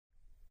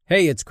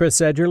Hey, it's Chris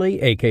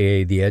Edgerly,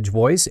 a.k.a. The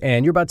Edgevoice,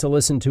 and you're about to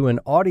listen to an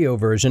audio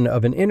version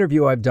of an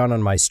interview I've done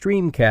on my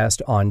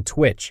Streamcast on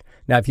Twitch.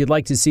 Now, if you'd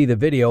like to see the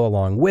video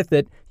along with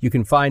it, you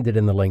can find it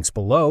in the links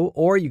below,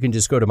 or you can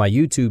just go to my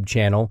YouTube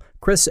channel,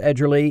 Chris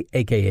Edgerly,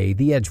 a.k.a.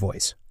 The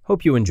Edgevoice.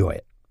 Hope you enjoy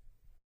it.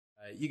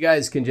 You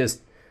guys can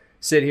just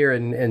sit here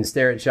and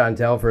stare at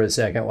Shantel for a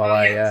second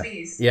while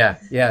please. Yeah.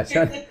 That's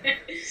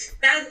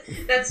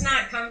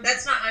not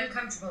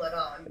uncomfortable at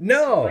all.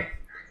 No.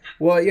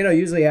 Well,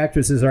 usually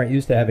actresses aren't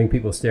used to having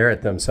people stare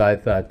at them, so I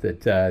thought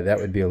that that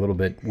would be a little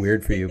bit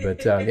weird for you.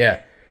 But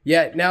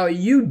yeah. Now,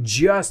 you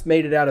just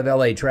made it out of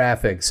LA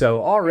traffic,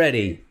 so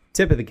already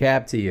tip of the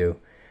cap to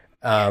you.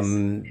 Yes.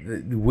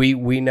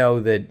 We know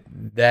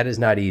that is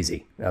not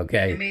easy.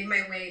 Okay. I made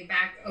my way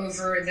back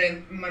over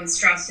the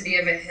monstrosity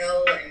of a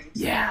hill. And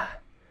yeah.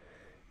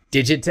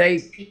 Did you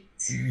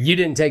you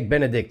didn't take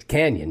Benedict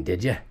Canyon,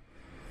 did you?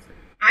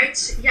 I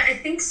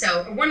think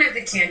so. One of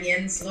the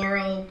canyons,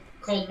 Laurel,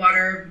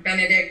 Coldwater,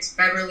 Benedict,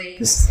 Beverly.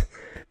 This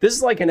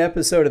is like an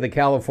episode of The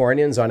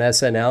Californians on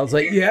SNL. It's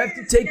like, you have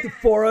to take the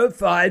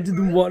 405 to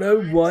the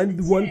 101 to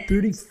the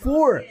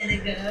 134.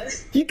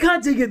 You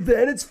can't take it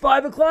then. It's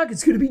 5 o'clock.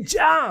 It's going to be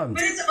jammed.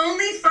 But it's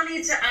only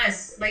funny to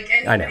us. Like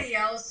anybody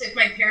else, if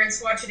my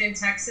parents watch it in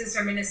Texas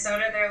or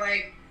Minnesota, they're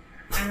like,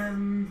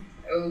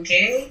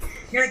 okay.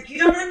 You're like, you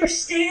don't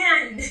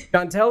understand.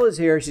 Shantel is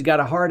here. She's got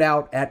a hard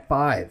out at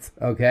 5,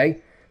 okay?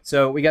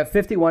 So we got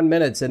 51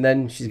 minutes, and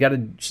then she's got a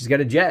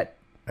jet.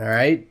 All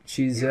right,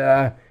 she's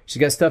got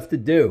stuff to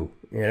do.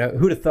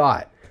 Who'd have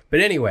thought? But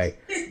anyway,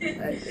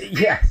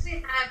 yeah.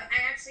 I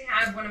actually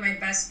have one of my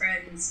best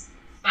friend's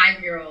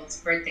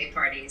 5-year-old's birthday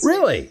parties.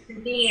 Really?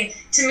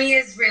 To me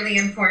is really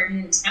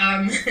important.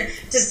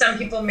 To some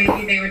people,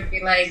 maybe they would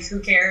be like, "Who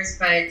cares?"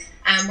 But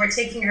we're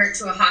taking her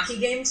to a hockey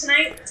game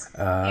tonight,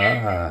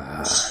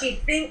 and she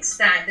thinks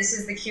that this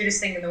is the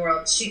cutest thing in the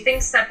world. She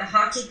thinks that the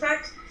hockey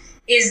puck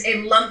is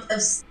a lump of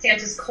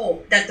Santa's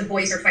coal that the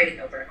boys are fighting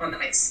over on the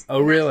ice.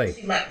 Oh, really?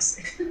 She loves.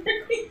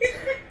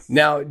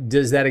 Now,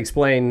 does that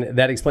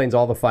explains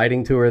all the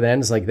fighting to her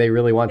then? It's like they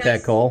really want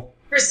that coal?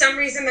 For some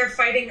reason, they're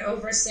fighting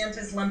over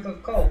Santa's lump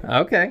of coal.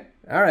 Okay.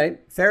 All right.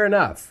 Fair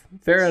enough. She's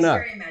very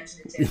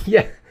imaginative.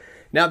 Yeah.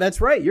 Now, that's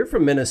right. You're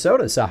from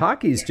Minnesota, so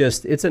hockey's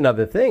it's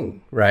another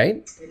thing,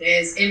 right? It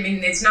is. I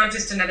mean, it's not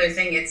just another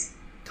thing. It's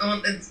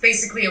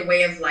basically a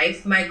way of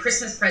life. My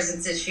Christmas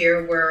presents this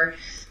year were,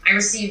 I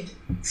received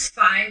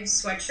 5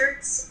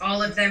 sweatshirts.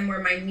 All of them were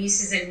my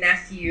nieces and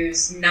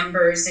nephews'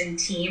 numbers and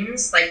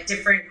teams, like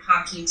different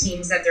hockey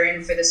teams that they're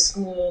in for the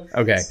school,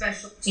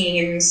 special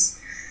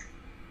teams.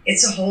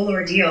 It's a whole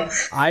ordeal.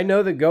 I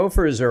know the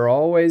Gophers are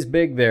always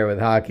big there with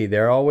hockey.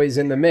 They're always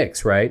in the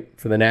mix, right,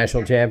 for the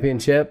national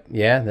championship?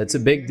 Yeah, that's a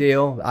big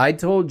deal. I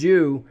told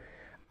you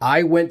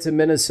I went to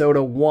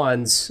Minnesota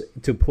once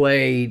to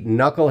play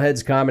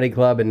Knuckleheads Comedy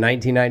Club in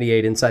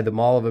 1998 inside the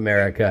Mall of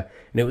America,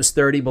 and it was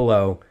 30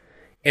 below.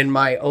 And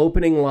my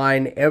opening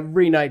line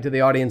every night to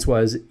the audience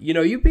was,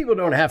 you people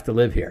don't have to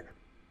live here.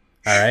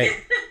 All right?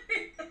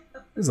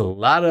 There's a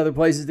lot of other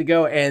places to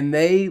go. And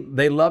they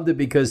loved it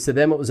because to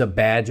them it was a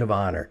badge of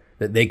honor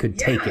that they could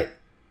take it.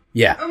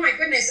 Yeah. Oh, my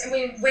goodness. I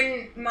mean,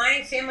 when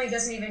my family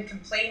doesn't even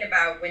complain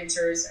about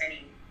winters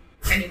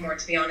anymore,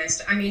 to be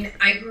honest. I mean,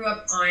 I grew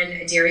up on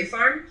a dairy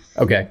farm.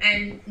 Okay.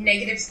 And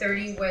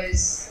 -30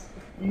 was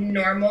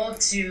normal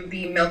to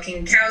be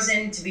milking cows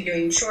in, to be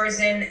doing chores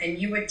in. And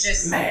you would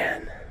just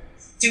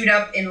suit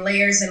up in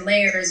layers and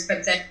layers,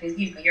 but then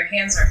your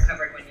hands aren't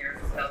covered when you're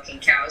milking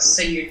cows,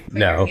 so you'd put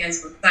your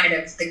hands inside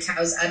of the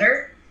cow's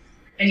udder,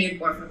 and you'd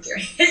warm up your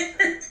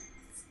hands.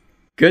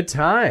 Good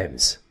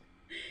times.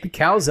 The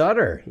cow's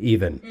udder,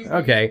 even. Mm-hmm.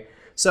 Okay,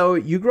 so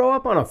you grow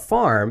up on a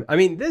farm. I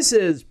mean, this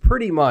is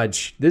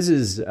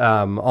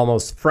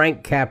almost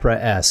Frank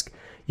Capra-esque.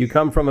 You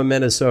come from a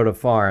Minnesota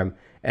farm,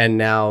 and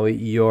now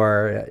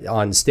you're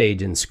on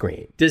stage and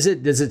screen. Does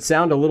it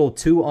sound a little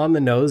too on the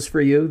nose for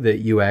you that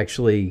you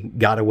actually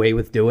got away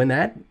with doing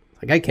that?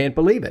 Like, I can't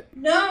believe it.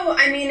 No,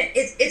 I mean,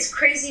 it's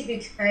crazy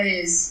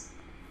because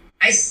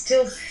I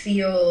still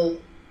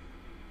feel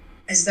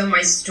as though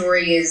my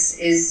story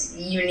is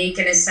unique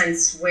in a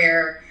sense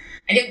where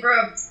I didn't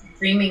grow up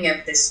dreaming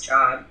of this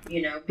job,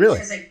 because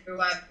really?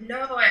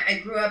 I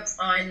grew up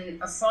on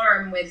a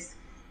farm with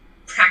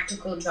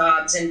practical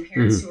jobs and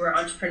parents who were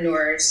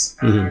entrepreneurs.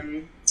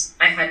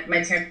 My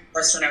parents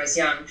divorced when I was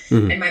young,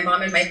 and my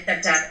mom and my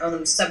stepdad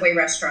owned Subway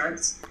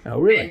restaurants. Oh,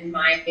 really? And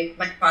my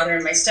father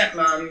and my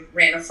stepmom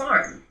ran a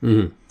farm.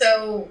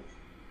 So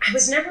I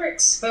was never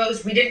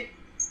exposed. We didn't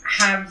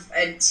have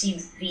a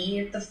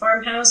TV at the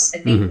farmhouse. I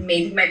think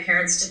maybe my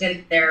parents did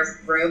in their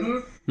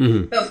room,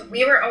 but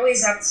we were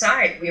always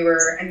outside. We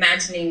were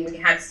imagining we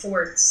had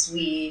forts.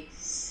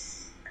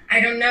 I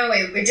don't know.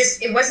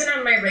 It wasn't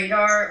on my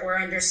radar or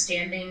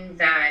understanding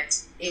that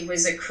it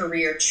was a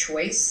career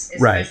choice,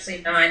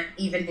 especially not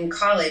even in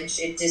college.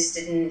 It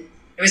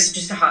was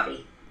just a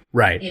hobby.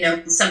 Right.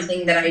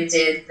 Something that I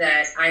did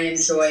that I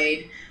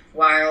enjoyed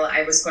while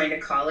I was going to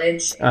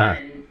college.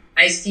 And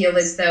I feel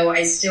as though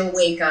I still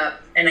wake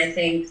up and I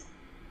think,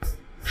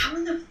 how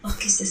in the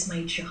fuck is this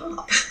my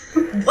job?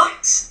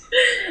 What?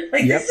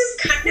 Like, this is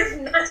kind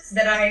of nuts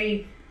that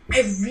I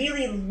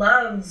really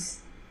love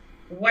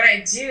what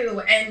I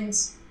do. And,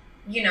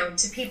 you know,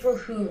 to people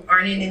who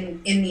aren't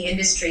in the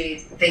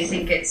industry, they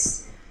think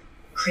it's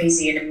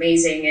crazy and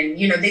amazing. And,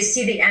 you know, they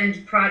see the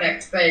end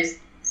product. But,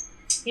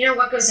 you know,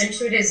 what goes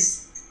into it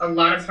is a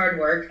lot of hard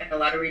work and a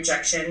lot of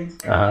rejection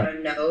and a lot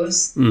of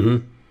no's.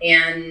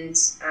 And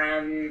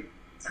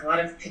a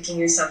lot of picking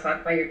yourself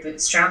up by your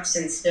bootstraps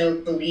and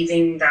still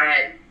believing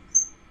that,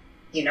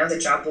 you know, the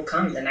job will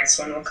come, the next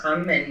one will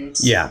come. And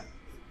yeah.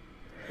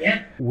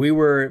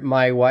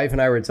 My wife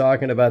and I were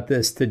talking about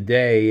this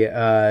today.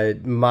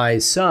 My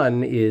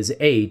son is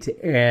 8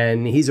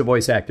 and he's a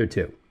voice actor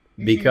too,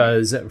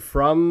 because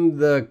from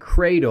the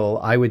cradle,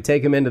 I would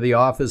take him into the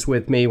office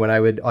with me when I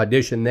would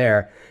audition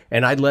there,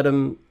 and I'd let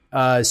him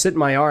sit in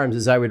my arms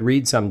as I would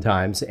read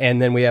sometimes.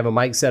 And then we have a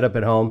mic set up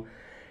at home.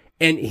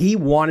 And he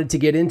wanted to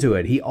get into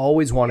it. He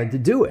always wanted to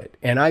do it.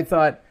 And I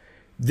thought,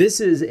 this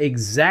is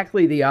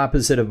exactly the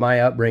opposite of my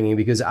upbringing,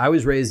 because I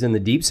was raised in the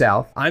Deep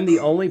South. I'm the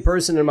only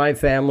person in my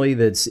family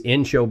that's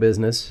in show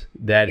business,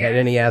 that had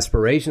any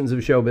aspirations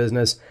of show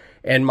business.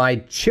 And my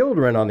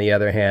children, on the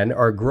other hand,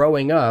 are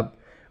growing up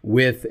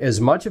with as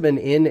much of an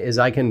in as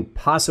I can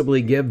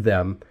possibly give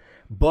them.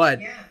 But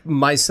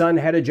my son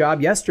had a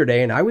job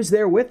yesterday, and I was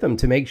there with them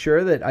to make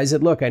sure that I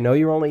said, look, I know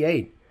you're only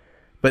 8.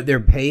 But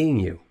they're paying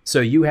you, so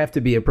you have to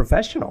be a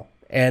professional.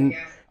 And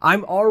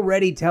I'm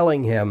already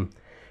telling him,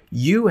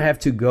 you have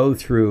to go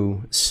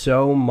through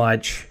so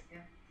much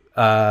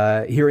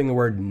hearing the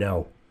word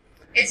no.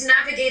 It's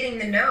navigating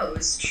the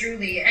no's,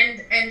 truly.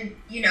 And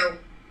you know,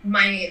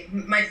 my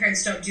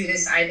parents don't do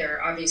this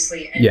either,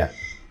 obviously. And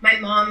my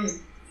mom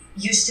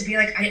used to be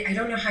like, I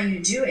don't know how you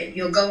do it.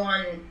 You'll go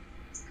on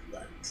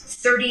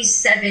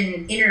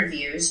 37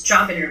 interviews,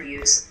 job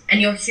interviews,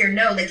 and you'll hear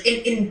no. Like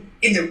in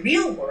the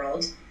real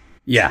world,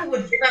 people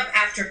would give up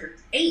after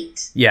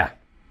 8.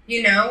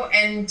 You know,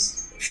 and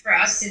for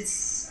us,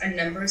 it's a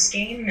numbers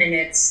game, and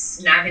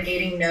it's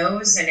navigating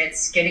no's, and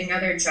it's getting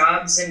other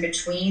jobs in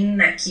between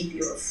that keep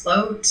you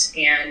afloat,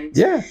 and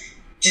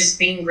just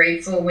being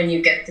grateful when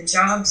you get the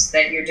jobs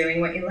that you're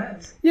doing what you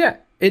love.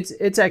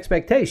 It's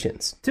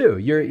expectations too.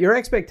 Your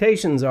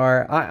expectations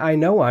are,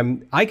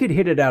 I could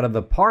hit it out of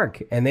the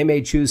park, and they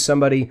may choose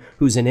somebody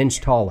who's an inch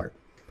taller.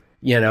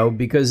 You know,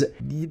 because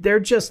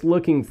they're just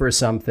looking for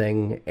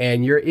something,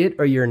 and you're it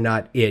or you're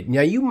not it.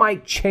 Now, you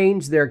might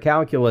change their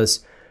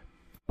calculus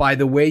by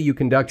the way you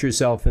conduct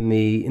yourself in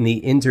the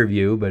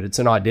interview, but it's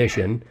an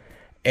audition.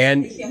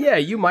 And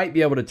you might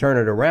be able to turn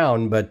it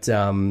around. But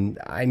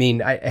I mean,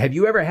 have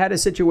you ever had a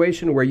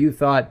situation where you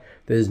thought,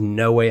 there's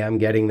no way I'm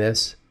getting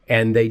this?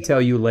 And they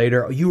tell you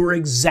later, you were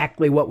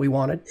exactly what we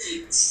wanted?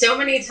 So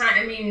many times.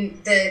 I mean,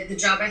 the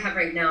job I have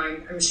right now,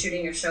 I'm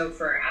shooting a show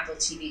for Apple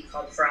TV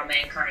called For All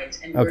Mankind.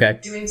 And we're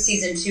doing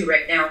season 2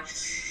 right now.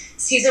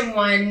 Season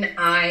 1,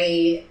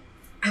 I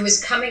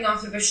was coming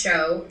off of a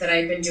show that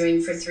I'd been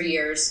doing for 3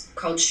 years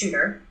called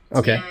Shooter.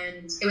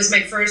 And it was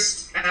my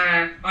first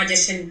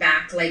audition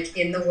back, like,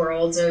 in the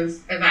world of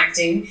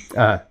acting.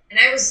 And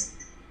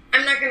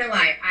I'm not going to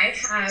lie, I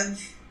have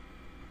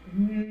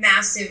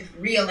massive,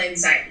 real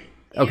anxiety.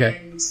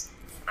 And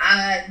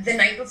the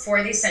night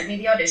before, they sent me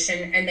the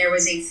audition, and there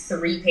was a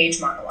 3-page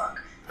monologue.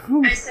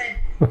 I said,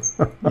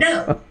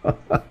 no,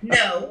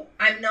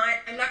 I'm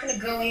not going to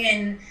go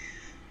in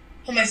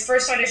on my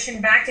first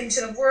audition back into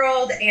the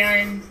world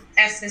and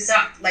F this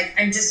up. Like,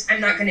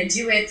 I'm not going to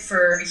do it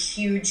for a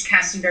huge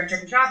casting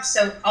director job,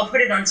 so I'll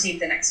put it on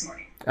tape the next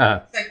morning. So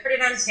I put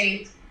it on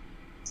tape,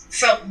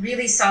 felt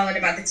really solid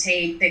about the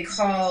tape. They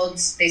called,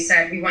 they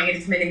said, we want you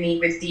to come in and meet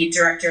with the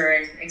director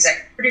and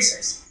executive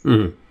producers.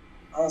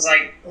 I was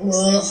like,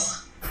 ugh,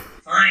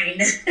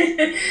 fine.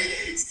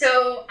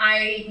 So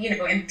I,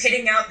 am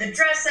pitting out the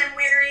dress I'm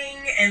wearing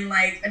and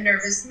like a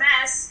nervous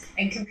mess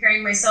and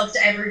comparing myself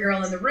to every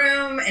girl in the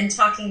room and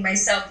talking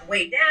myself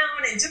way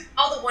down and doing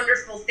all the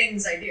wonderful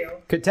things I do.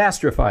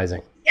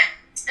 Catastrophizing. Yeah.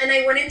 And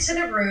I went into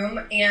the room,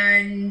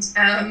 and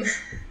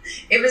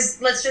it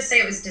was, let's just say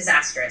it was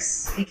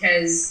disastrous,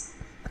 because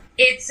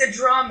it's a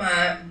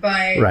drama, but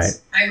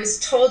I was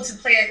told to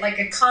play it like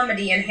a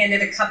comedy and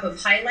handed a cup of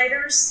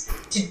highlighters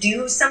to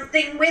do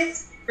something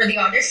with for the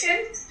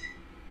audition.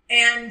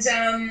 And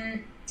I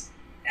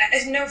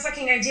had no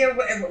fucking idea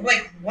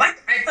what?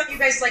 I thought you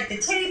guys liked the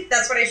tape.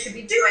 That's what I should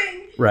be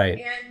doing.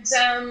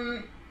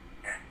 And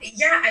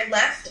I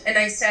left, and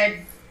I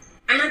said,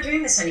 I'm not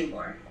doing this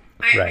anymore.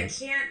 I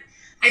can't.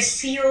 I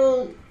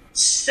feel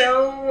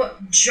so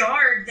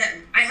jarred that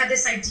I had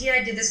this idea,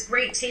 I did this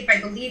great tape I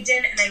believed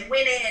in, and I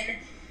went in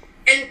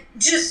and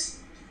just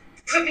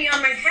put me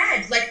on my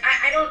head. Like,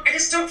 I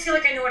just don't feel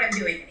like I know what I'm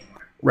doing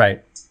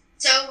anymore.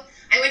 So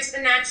I went to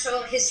the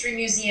Natural History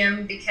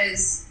Museum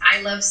because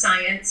I love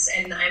science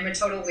and I'm a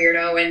total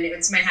weirdo and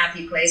it's my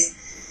happy place.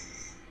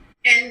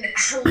 And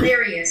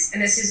hilarious,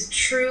 and this is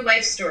true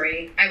life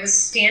story, I was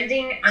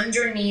standing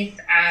underneath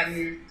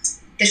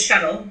the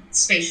shuttle,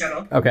 space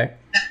shuttle.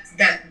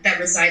 That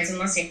resides in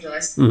Los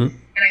Angeles. And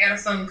I got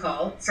a phone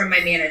call from my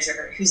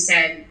manager who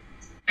said,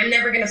 I'm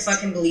never going to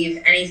fucking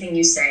believe anything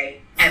you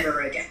say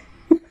ever again.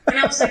 And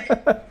I was like,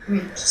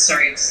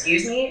 sorry,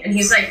 excuse me? And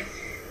he's like,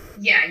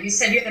 yeah, you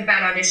said you had a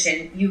bad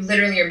audition. You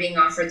literally are being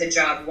offered the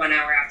job 1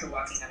 hour after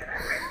walking out of that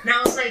room. And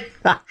I was like,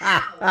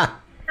 how?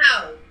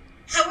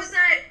 How is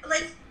that?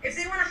 Like, if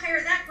they want to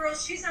hire that girl,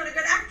 she's not a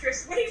good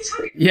actress. What are you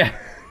talking about? Yeah.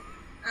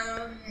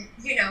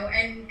 You know,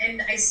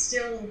 and I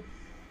still,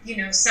 you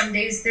know, some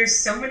days there's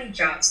so many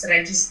jobs that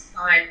I just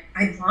thought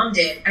I bombed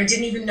it. I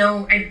didn't even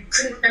know, I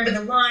couldn't remember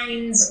the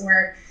lines,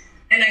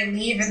 and I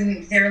leave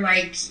and they're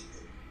like,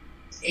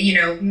 you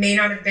know, may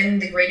not have been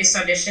the greatest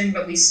audition,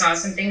 but we saw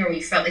something or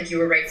we felt like you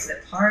were right for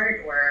the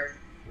part, or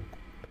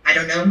I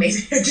don't know, maybe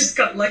I just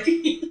got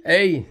lucky.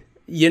 Hey,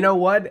 you know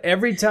what?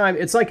 Every time,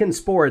 it's like in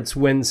sports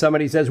when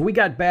somebody says, we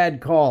got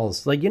bad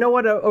calls. Like, you know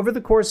what? Over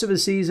the course of a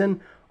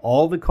season,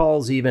 all the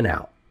calls even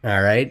out.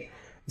 All right.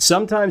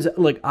 Sometimes,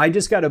 look, I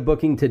just got a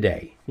booking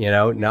today. You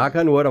know, knock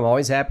on wood. I'm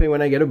always happy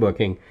when I get a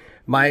booking.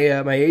 My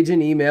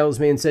agent emails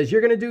me and says,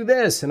 you're going to do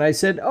this. And I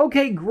said,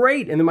 okay,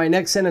 great. And then my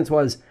next sentence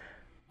was,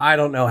 I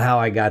don't know how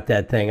I got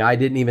that thing. I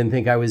didn't even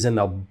think I was in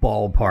the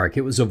ballpark.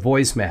 It was a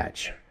voice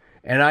match.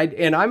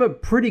 And I'm a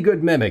pretty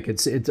good mimic.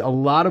 It's a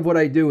lot of what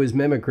I do is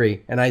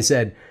mimicry. And I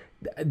said,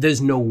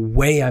 there's no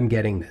way I'm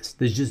getting this.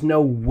 There's just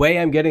no way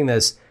I'm getting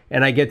this.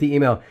 And I get the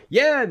email.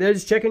 Yeah, they're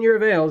just checking your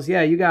avails.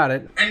 Yeah, you got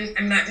it.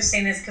 I'm not just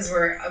saying this because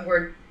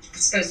we're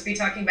supposed to be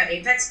talking about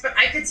Apex, but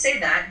I could say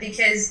that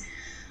because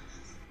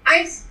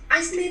I've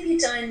maybe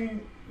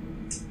done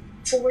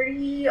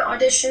 40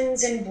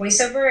 auditions in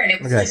voiceover, and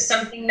it was just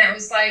something that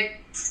was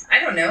like, I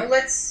don't know,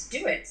 let's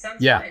do it.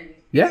 Sounds fun.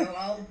 Yeah. You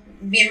know,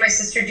 me and my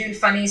sister do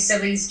funny,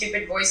 silly,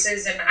 stupid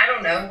voices, and I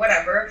don't know,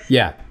 whatever.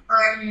 Yeah.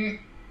 And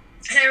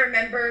I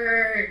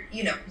remember,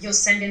 you know, you'll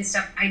send in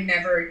stuff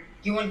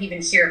you won't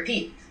even hear a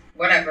peep.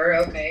 Whatever,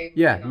 okay.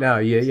 Yeah,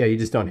 you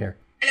just don't hear.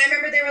 And I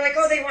remember they were like,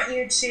 oh, they want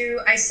you to,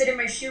 I sit in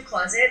my shoe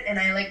closet and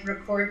I like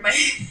record I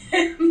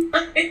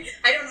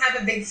don't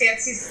have a big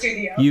fancy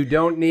studio. You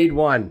don't need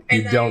one.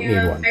 You don't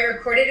need one. I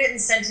recorded it and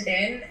sent it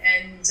in,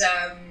 and,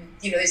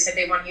 you know, they said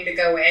they want you to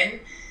go in.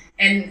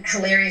 And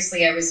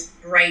hilariously, I was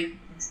bright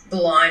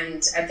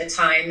blonde at the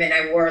time, and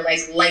I wore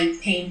like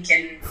light pink,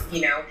 and,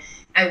 you know,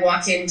 I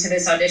walk into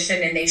this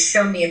audition and they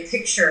show me a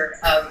picture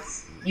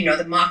of, you know,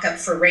 the mock-up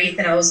for Wraith,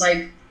 and I was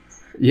like,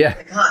 yeah.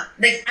 Oh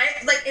my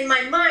God. Like in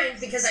my mind,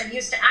 because I'm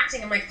used to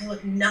acting, I'm like, I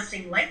look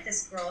nothing like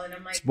this girl, and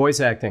I'm like, it's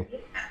voice acting. Yeah,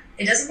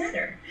 it doesn't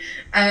matter.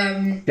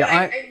 I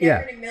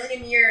never in a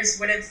million years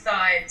would have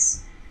thought,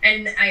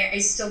 and I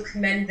still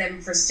commend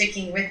them for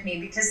sticking with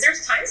me, because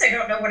there's times I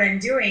don't know what I'm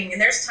doing,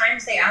 and there's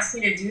times they ask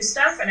me to do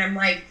stuff, and I'm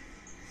like,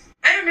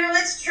 I don't know,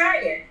 let's try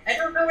it. I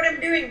don't know what I'm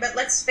doing, but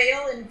let's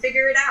fail and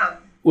figure it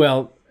out.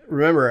 Well,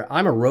 remember,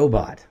 I'm a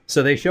robot,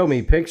 so they show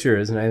me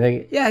pictures, and I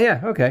think,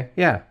 okay.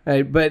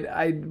 But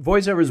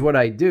voiceover is what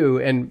I do,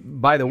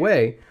 and by the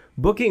way,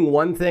 booking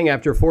one thing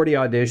after 40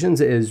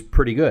 auditions is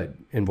pretty good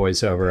in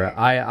voiceover.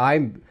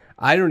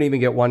 I don't even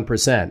get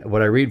 1% of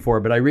what I read for,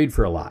 but I read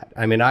for a lot.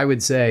 I mean, I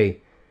would say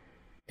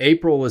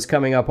April was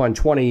coming up on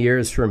 20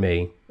 years for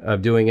me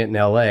of doing it in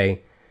LA,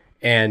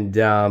 and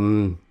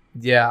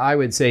I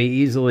would say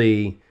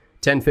easily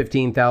 10,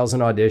 15,000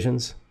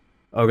 auditions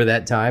over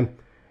that time.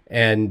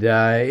 And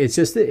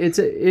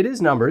it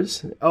is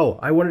numbers. Oh,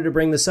 I wanted to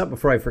bring this up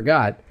before I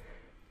forgot.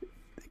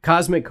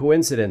 Cosmic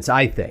coincidence,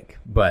 I think.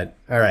 But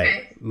all right,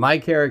 okay. My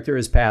character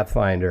is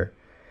Pathfinder.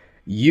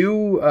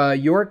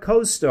 Your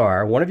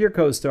co-star, one of your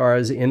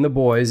co-stars in The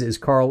Boys is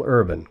Carl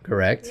Urban,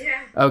 correct?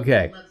 Yeah.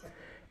 Okay.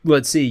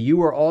 Let's see. You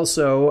were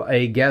also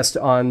a guest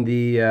on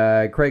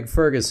the Craig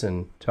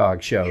Ferguson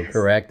talk show, yes.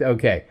 Correct?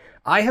 Okay.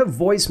 I have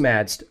voice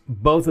matched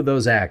both of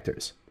those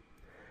actors.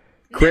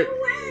 No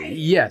way.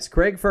 Yes,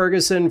 Craig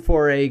Ferguson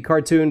for a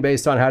cartoon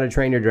based on How to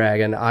Train Your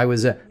Dragon. I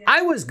was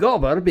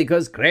Gobber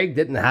because Craig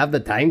didn't have the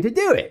time to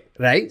do it,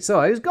 right? So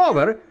I was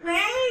Gobber.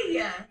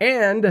 Way.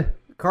 And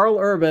Carl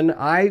Urban,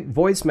 I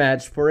voice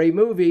matched for a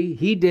movie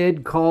he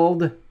did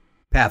called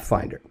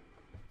Pathfinder.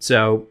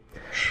 So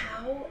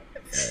how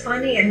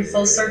funny and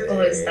full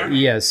circle is that?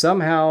 Yeah,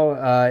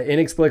 somehow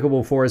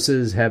inexplicable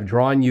forces have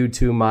drawn you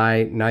to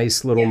my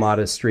nice little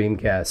modest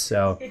Streamcast.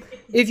 So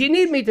if you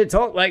need me to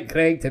talk like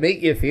Craig to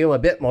make you feel a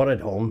bit more at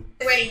home.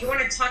 Wait, you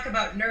want to talk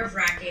about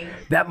nerve-wracking?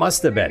 That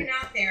must have been.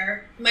 Out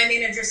there, my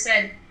manager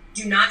said,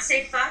 do not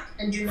say fuck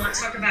and do not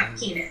talk about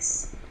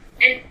penis.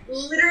 And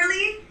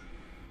literally,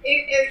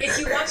 if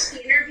you watch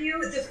the interview,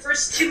 the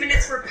first 2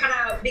 minutes were cut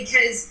out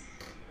because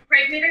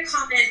Craig made a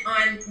comment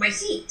on my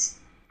feet.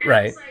 And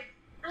right. I was like,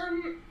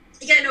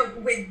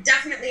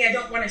 definitely I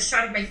don't want a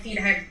shot of my feet.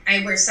 I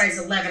wear size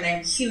 11. I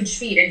have huge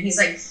feet. And he's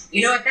like,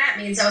 you know what that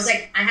means? I was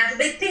like, I have a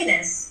big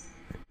penis.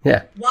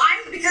 Yeah.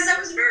 Why? Because I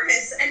was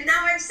nervous, and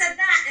now I've said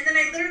that, and then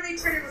I literally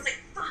turned and was like,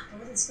 fuck, I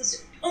wasn't supposed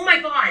to, oh my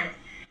God.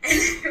 And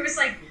it was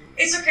like,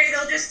 it's okay,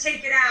 they'll just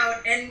take it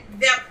out, and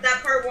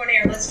that part won't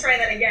air, let's try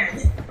that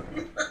again.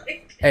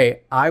 Hey,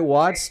 I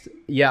watched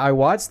Yeah, I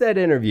watched that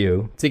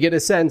interview to get a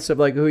sense of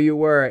like who you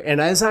were. And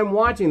as I'm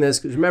watching this,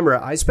 because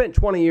remember, I spent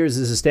 20 years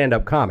as a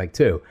stand-up comic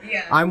too.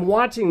 Yeah. I'm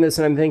watching this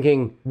and I'm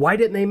thinking, why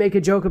didn't they make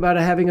a joke about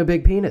it having a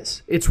big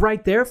penis? It's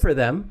right there for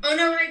them. Oh,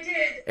 no, I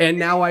did. And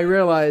now I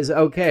realize,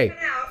 okay,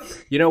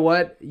 you know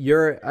what?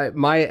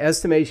 My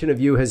estimation of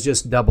you has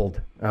just doubled.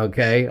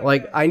 Okay,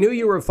 like I knew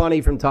you were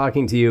funny from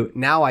talking to you.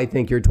 Now I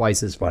think you're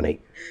twice as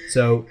funny.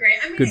 So great.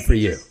 I mean, good for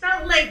you. It just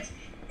felt like,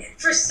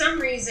 for some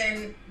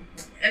reason,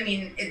 I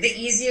mean, the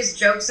easiest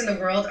jokes in the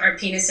world are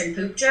penis and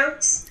poop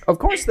jokes. Of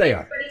course they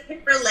are. Everybody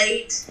can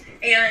relate,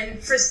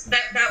 and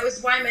that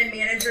was why my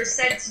manager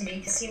said to me,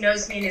 because he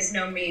knows me and has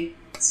known me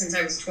since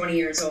I was 20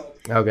 years old.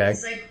 Okay.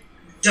 He's like,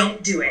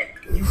 don't do it.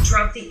 You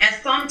drop the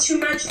F-bomb too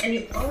much, and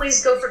you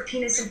always go for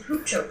penis and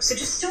poop jokes, so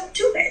just don't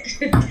do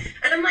it. And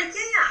I'm like,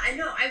 yeah, I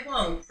know, I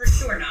won't, for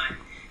sure not.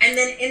 And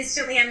then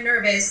instantly I'm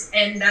nervous,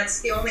 and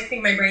that's the only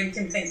thing my brain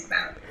can think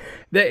about.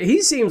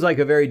 He seems like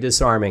a very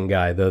disarming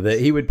guy, though, that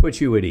he would put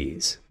you at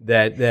ease.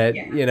 That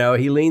you know,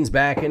 he leans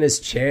back in his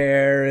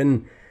chair,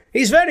 and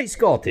he's very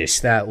Scottish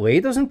that way. He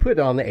doesn't put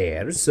on the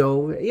airs.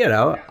 So, you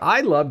know,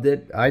 I loved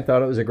it. I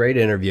thought it was a great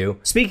interview.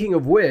 Speaking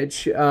of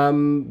which,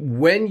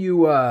 when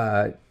you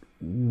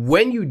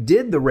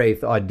did the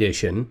Wraith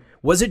audition,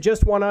 was it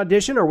just one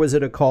audition, or was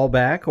it a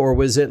callback, or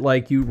was it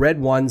like you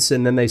read once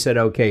and then they said,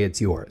 okay, it's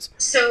yours?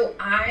 So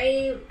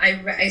I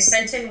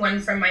sent in one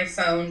from my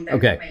phone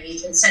that my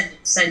agent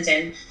sent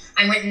in.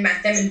 I went and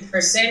met them in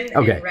person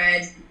and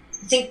read,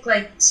 I think,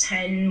 like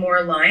 10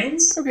 more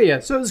lines. Okay, yeah,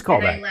 so it was a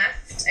callback. And I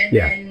left, and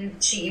then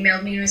she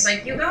emailed me and was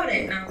like, you got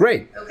it. And I was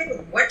great. Like, okay,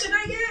 what did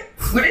I get?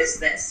 What is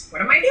this?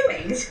 What am I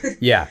doing?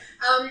 Yeah.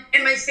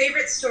 And my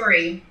favorite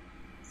story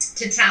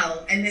to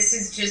tell, and this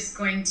is just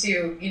going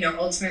to, you know,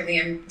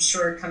 ultimately I'm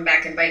sure come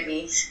back and bite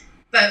me,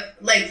 but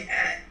like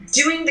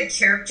doing the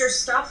character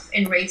stuff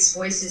in Wraith's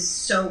voice is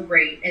so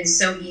great and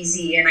so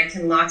easy, and I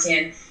can lock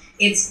in.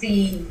 It's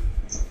the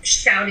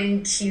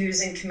shouting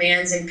cues and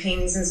commands and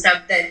pings and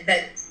stuff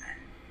that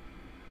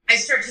I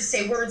start to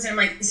say words and I'm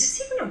like, is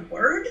this even a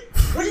word?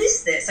 What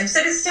is this? I've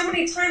said it so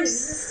many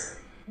times.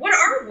 What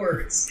are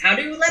words? How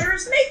do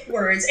letters make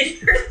words? And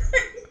you're like,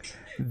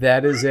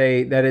 That is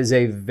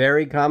a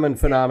very common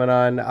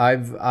phenomenon.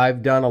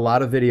 I've done a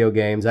lot of video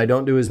games. I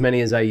don't do as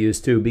many as I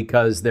used to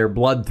because they're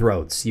blood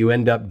throats. You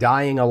end up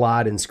dying a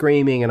lot and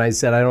screaming. And I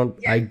said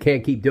I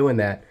can't keep doing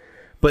that.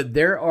 But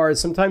there are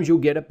sometimes you'll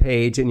get a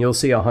page and you'll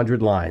see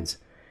 100 lines,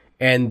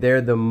 and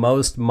they're the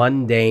most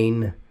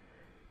mundane,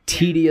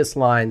 tedious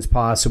lines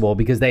possible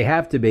because they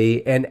have to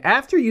be. And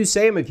after you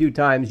say them a few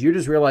times, you're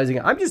just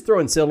realizing I'm just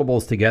throwing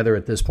syllables together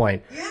at this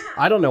point. Yeah.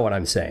 I don't know what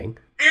I'm saying.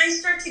 And I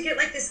start to get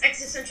like this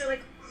existential,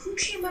 like, who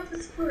came up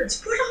with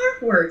words? What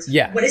are words?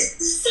 Yeah. What is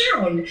the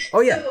sound? Oh,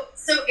 yeah.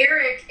 So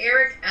Eric,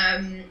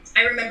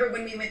 I remember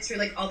when we went through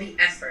like all the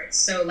efforts.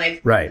 So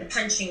like the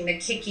punching, the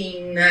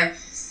kicking,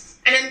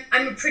 and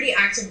I'm a pretty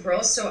active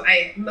girl, so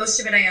most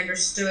of it I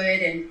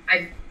understood, and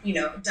I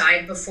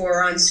died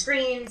before on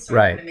screen, so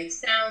I had to make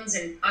sounds,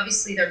 and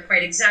obviously they're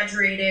quite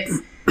exaggerated.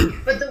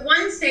 But the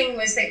one thing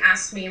was they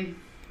asked me,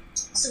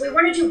 so we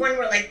want to do one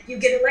where like you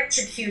get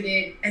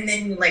electrocuted and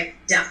then you like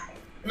die.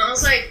 And I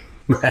was like,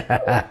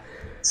 oh.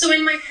 So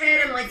in my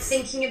head, I'm like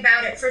thinking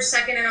about it for a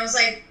second, and I was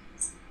like,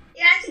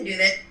 yeah, I can do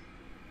that.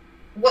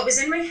 What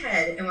was in my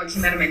head and what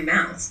came out of my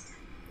mouth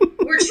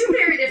were two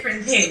very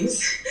different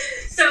things.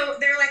 So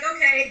they're like,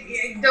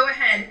 okay, go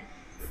ahead.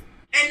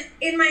 And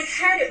in my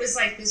head, it was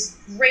like this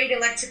great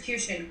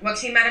electrocution. What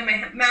came out of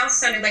my mouth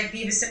sounded like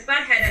Beavis and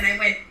Butthead, and I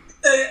went,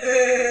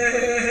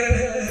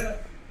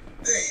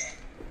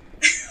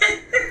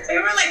 They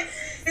were like,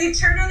 they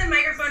turned on the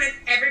microphone and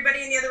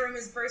everybody in the other room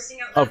is bursting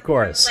out. Of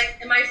course. Like,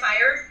 am I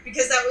fired?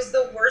 Because that was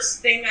the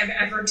worst thing I've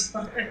ever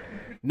done.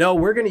 No,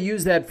 we're going to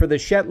use that for the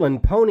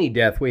Shetland pony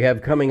death we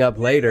have coming up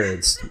later.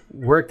 It's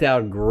worked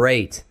out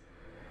great.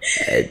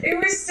 It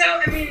was so,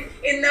 I mean,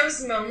 in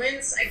those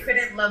moments, I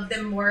couldn't love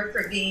them more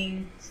for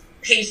being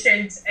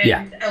patient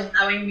and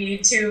allowing me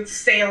to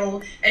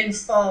fail and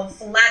fall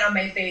flat on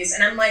my face.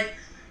 And I'm like,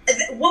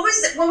 what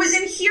was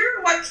in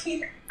here? What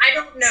came? I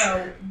don't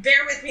know.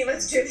 Bear with me.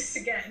 Let's do this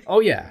again.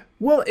 Oh, yeah.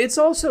 Well, it's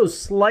also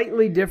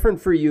slightly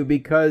different for you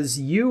because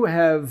you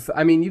have,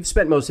 I mean, you've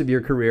spent most of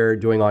your career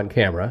doing on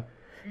camera.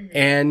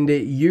 And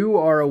you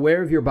are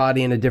aware of your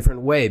body in a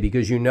different way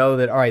because you know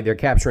that, all right, they're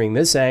capturing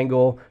this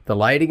angle. The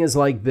lighting is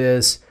like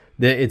this.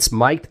 It's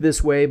mic'd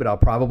this way, but I'll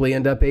probably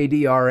end up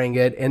ADRing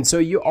it. And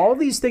so all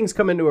these things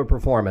come into a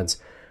performance.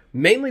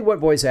 Mainly what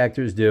voice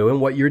actors do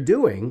and what you're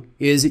doing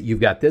is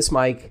you've got this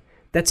mic.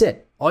 That's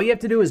it. All you have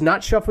to do is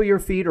not shuffle your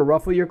feet or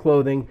ruffle your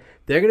clothing.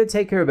 They're going to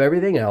take care of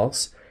everything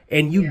else.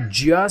 And you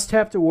just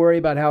have to worry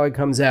about how it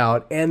comes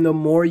out. And the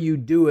more you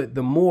do it,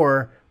 the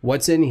more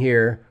what's in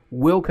here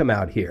will come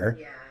out here.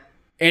 Yeah.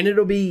 And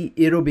it'll be.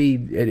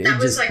 That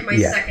was like my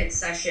second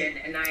session,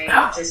 and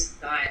I just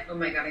thought, oh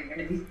my God, I'm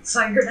going to be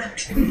fired up.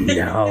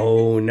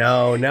 No.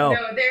 No,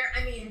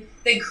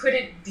 they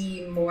couldn't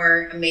be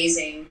more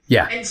amazing.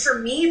 Yeah. And for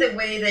me, the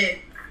way that,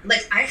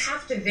 like, I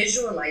have to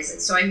visualize it.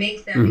 So I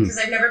make them, because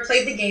I've never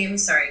played the game.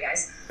 Sorry,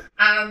 guys.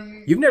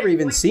 You've never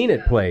even seen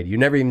it played. You've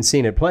never even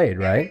seen it played,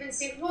 right?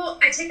 Well,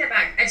 I take that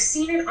back. I've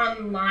seen it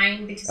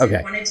online because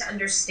I wanted to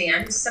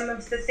understand some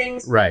of the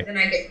things. Right. Then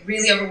I get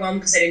really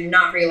overwhelmed because I did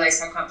not realize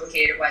how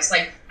complicated it was.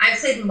 Like, I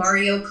played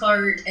Mario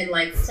Kart and,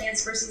 like,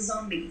 Plants vs.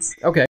 Zombies.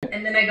 Okay.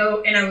 And then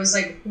I was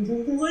like,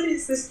 what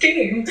is this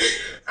game?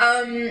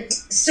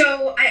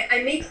 So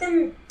I make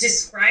them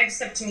describe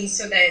stuff to me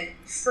so that,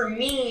 for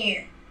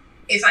me,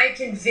 if I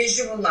can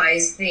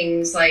visualize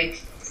things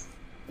like,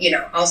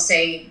 I'll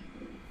say,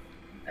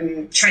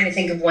 I'm trying to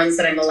think of ones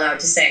that I'm allowed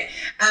to say.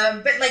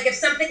 But like if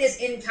something is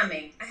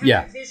incoming, I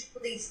have to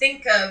visually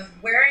think of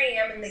where I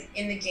am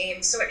in the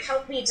game. So it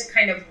helped me to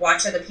kind of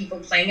watch other people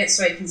playing it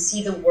so I can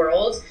see the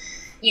world,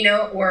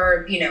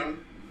 or,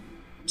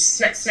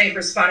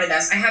 sniper spotted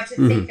us. I have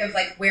to think of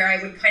like where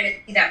I would kind of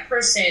see that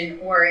person,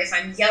 or if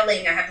I'm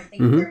yelling, I have to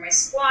think of where my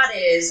squad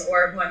is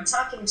or who I'm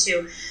talking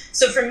to.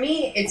 So for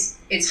me,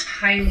 it's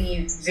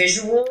highly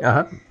visual.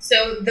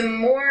 So the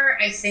more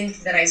I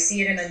think that I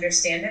see it and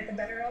understand it, the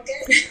better I'll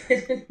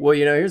get. Well,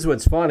 here's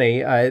what's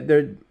funny.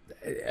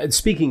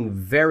 Speaking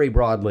very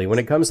broadly, when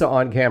it comes to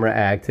on-camera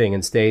acting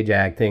and stage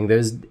acting,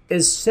 there's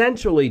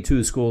essentially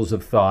two schools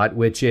of thought,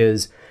 which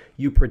is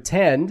you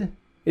pretend.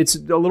 It's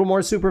a little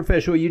more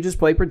superficial. You just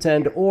play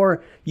pretend,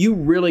 or you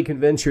really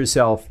convince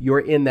yourself you're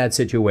in that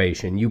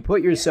situation. You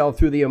put yourself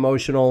through the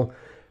emotional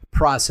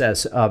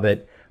process of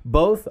it.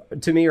 Both,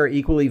 to me, are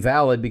equally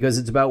valid because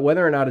it's about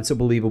whether or not it's a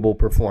believable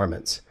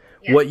performance.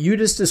 Yeah. What you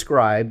just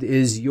described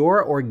is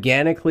you're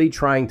organically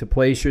trying to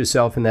place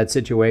yourself in that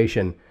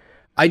situation.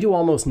 I do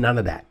almost none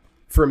of that.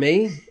 For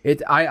me,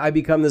 I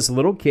become this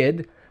little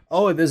kid.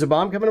 Oh, if there's a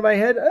bomb coming to my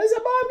head, there's a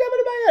bomb coming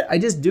to my head. I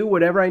just do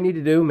whatever I need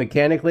to do.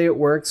 Mechanically, it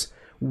works.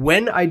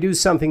 When I do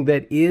something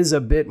that is a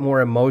bit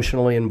more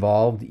emotionally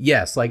involved,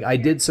 yes, like I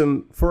did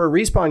for a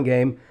Respawn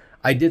game,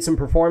 I did some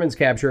performance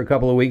capture a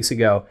couple of weeks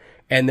ago,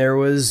 and there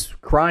was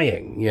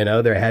crying.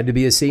 There had to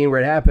be a scene where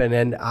it happened,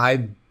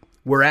 and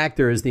we're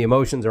actors, the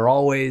emotions are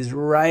always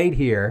right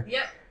here.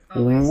 Yep,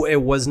 always.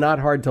 It was not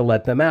hard to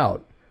let them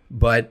out,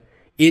 but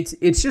it's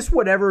just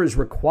whatever is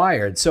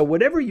required. So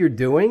whatever you're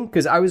doing,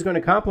 because I was going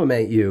to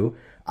compliment you,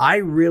 I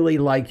really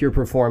like your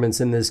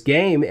performance in this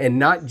game, and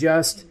not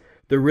just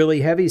the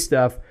really heavy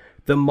stuff,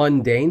 the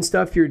mundane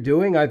stuff you're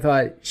doing. I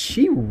thought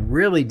she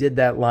really did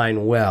that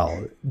line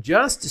well.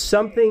 Just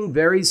something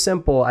very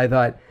simple. I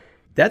thought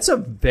that's a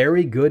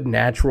very good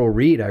natural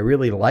read. I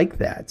really like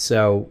that.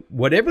 So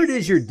whatever it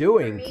is you're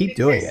doing, keep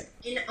doing it.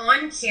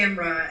 On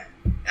camera,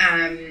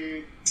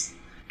 I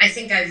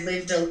think I've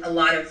lived a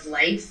lot of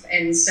life.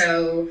 And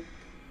so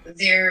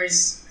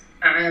there's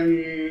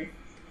a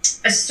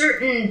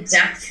certain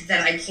depth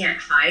that I can't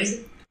hide.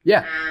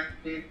 Yeah.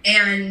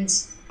 And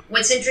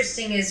what's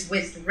interesting is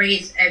with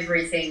Wraith,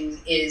 everything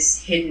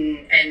is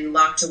hidden and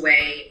locked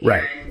away.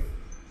 Right.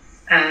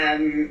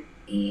 And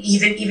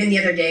even the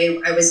other day,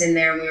 I was in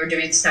there and we were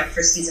doing stuff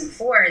for season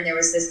 4, and there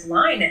was this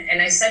line,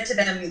 and I said to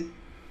them,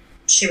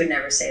 she would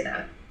never say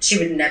that. She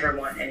would never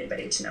want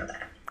anybody to know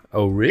that.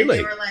 Oh, really?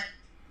 And they were like,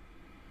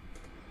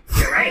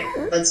 you're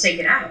right. Let's take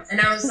it out.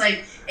 And I was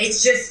like,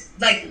 it's just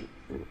like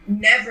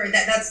never.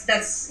 That's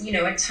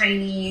a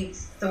tiny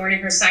thorn in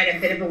her side, a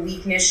bit of a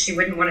weakness she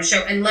wouldn't want to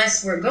show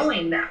unless we're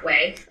going that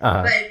way.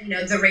 But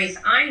the Wraith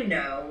I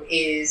know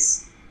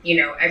is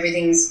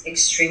everything's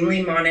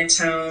extremely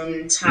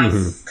monotone,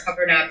 tough,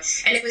 covered up.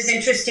 And it was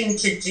interesting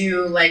to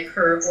do like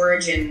her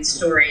origin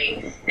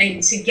story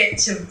and to get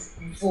to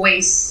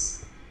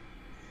voice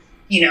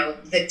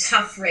the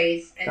tough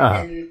Wraith and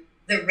then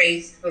the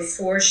Wraith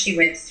before she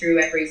went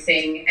through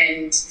everything,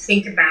 and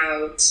think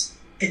about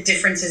the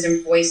differences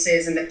in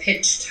voices and the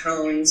pitch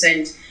tones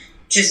and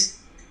just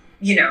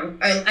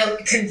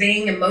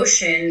conveying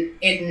emotion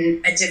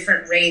in a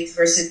different Wraith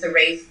versus the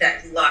Wraith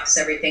that locks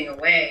everything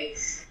away.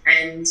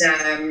 And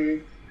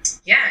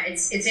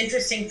it's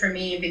interesting for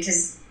me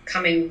because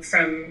coming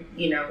from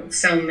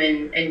film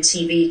and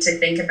TV to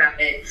think about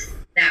it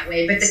that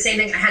way. But the same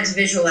thing, I had to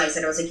visualize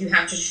it. I was like, you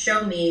have to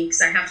show me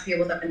because I have to be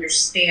able to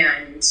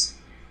understand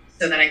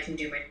so that I can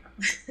do my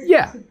job.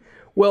 Yeah.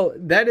 Well,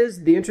 that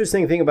is the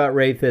interesting thing about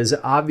Wraith is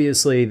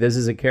obviously this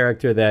is a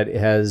character that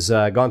has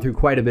gone through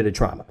quite a bit of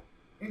trauma.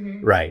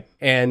 Mm-hmm. Right.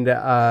 And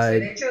so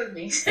they chose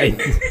me.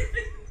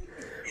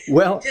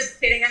 Well,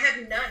 just kidding. I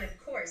have none,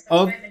 of course.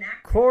 Of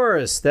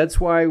course. That's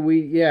why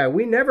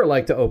we never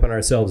like to open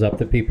ourselves up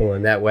to people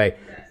in that way.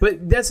 Yeah.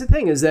 But that's the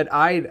thing is that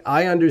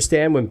I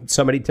understand when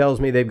somebody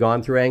tells me they've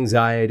gone through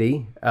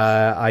anxiety.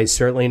 I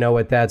certainly know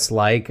what that's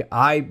like.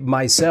 I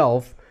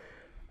myself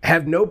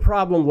have no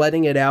problem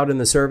letting it out in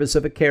the service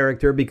of a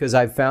character because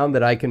I've found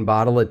that I can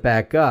bottle it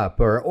back up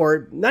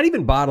or not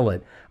even bottle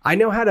it. I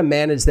know how to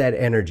manage that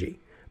energy.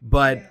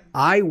 But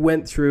I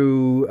went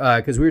through,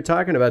 because we were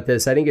talking about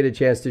this, I didn't get a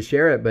chance to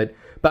share it, but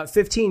about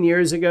 15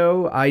 years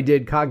ago, I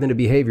did cognitive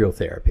behavioral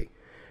therapy.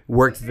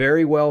 Worked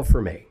very well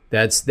for me.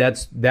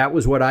 That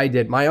was what I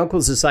did. My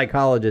uncle's a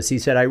psychologist. He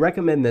said, I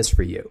recommend this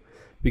for you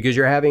because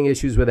you're having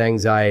issues with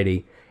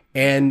anxiety.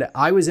 And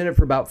I was in it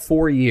for about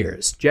 4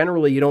 years.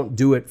 Generally, you don't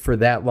do it for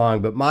that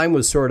long, but mine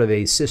was sort of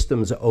a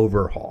systems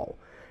overhaul.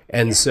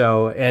 And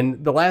so,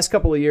 and the last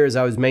couple of years,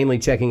 I was mainly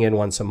checking in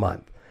once a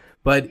month.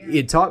 But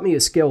it taught me a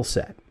skill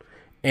set.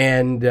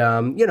 And,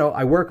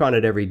 I work on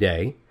it every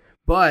day.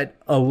 But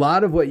a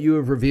lot of what you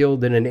have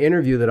revealed in an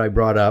interview that I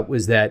brought up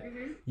was that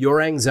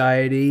your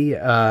anxiety,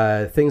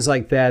 things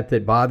like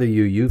that bother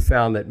you, you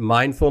found that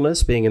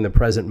mindfulness, being in the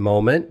present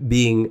moment,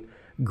 being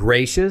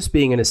gracious,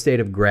 being in a state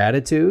of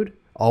gratitude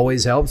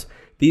always helps.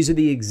 These are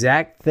the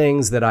exact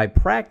things that I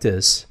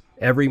practice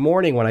every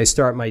morning when I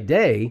start my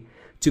day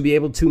to be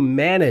able to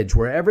manage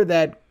wherever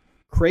that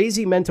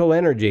crazy mental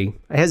energy,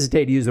 I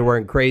hesitate to use the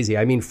word crazy,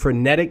 I mean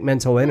frenetic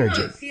mental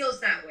energy. No, it feels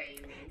that way.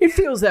 It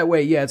feels that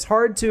way. Yeah, it's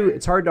hard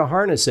to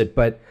harness it,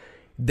 but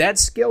that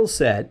skill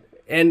set,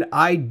 and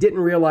I didn't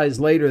realize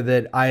later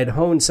that I had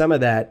honed some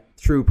of that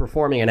through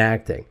performing and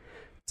acting.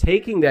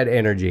 Taking that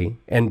energy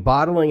and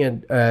bottling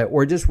it,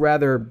 or just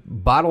rather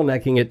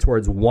bottlenecking it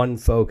towards one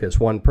focus,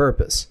 one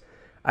purpose.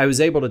 I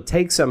was able to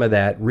take some of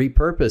that,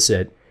 repurpose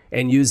it,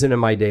 and use it in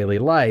my daily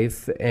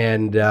life.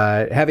 And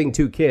having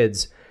 2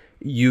 kids,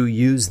 you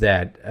use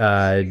that.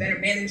 You better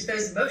manage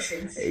those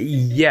emotions.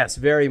 Yes,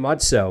 very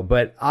much so.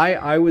 But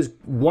I was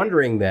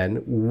wondering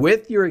then,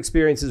 with your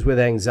experiences with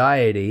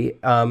anxiety,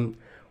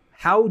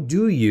 how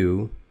do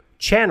you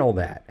channel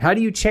that? How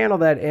do you channel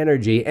that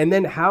energy? And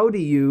then how do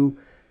you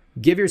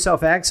give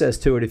yourself access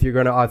to it if you're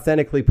going to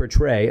authentically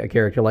portray a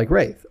character like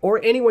Wraith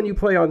or anyone you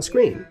play on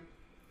screen? Yeah.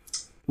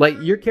 Like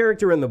your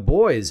character in The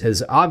Boys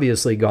has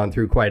obviously gone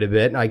through quite a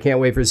bit, and I can't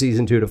wait for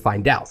season 2 to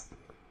find out.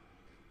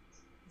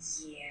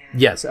 Yeah.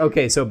 Yes.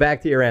 Okay. So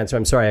back to your answer.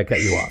 I'm sorry I cut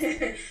you off.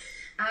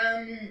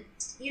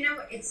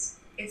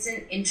 It's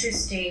an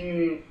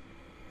interesting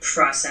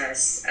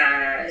process,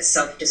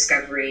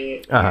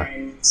 self-discovery,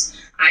 and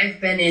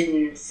I've been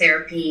in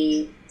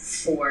therapy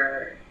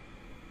for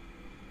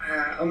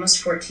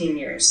almost 14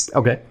 years.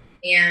 Okay.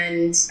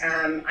 And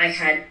I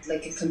had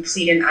like a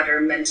complete and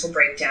utter mental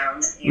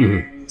breakdown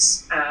and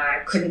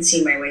couldn't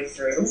see my way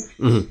through.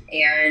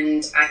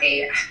 And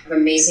I have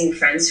amazing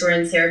friends who are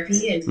in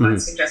therapy and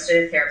God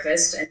suggested a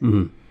therapist.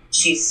 And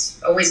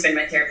she's always been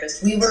my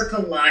therapist. We work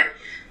a lot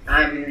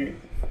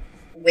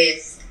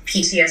with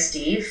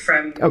PTSD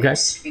from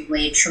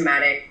extremely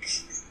traumatic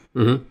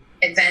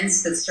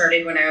events that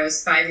started when I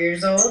was 5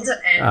 years old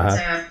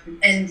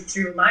and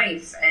through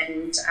life.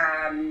 And,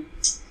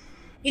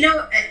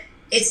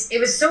 it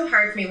was so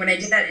hard for me when I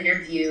did that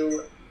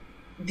interview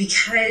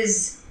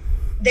because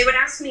they would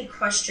ask me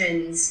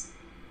questions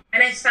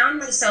and I found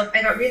myself,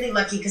 I got really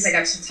lucky because I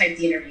got to type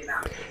the interview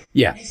out.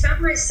 Yeah. I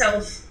found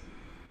myself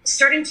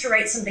starting to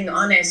write something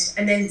honest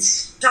and then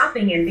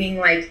stopping and being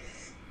like,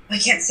 I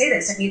can't say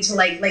this. I need to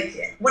like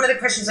one of the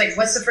questions, like,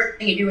 what's the first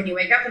thing you do when you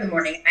wake up in the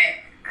morning?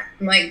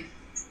 I'm like,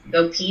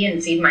 go pee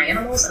and feed my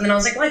animals. And then I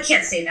was like, well, I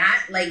can't say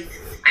that. Like,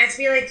 I have to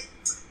be like,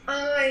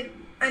 oh,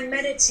 I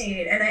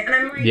meditate. And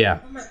I'm like,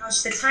 oh my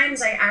gosh, the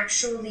times I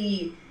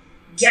actually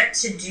get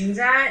to do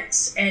that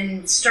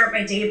and start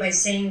my day by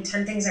saying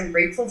 10 things I'm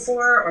grateful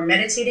for or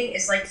meditating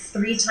is like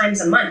 3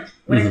 times a month.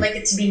 Would I like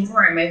it to be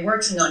more? Am I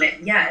working on it?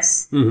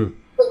 Yes.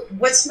 But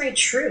what's my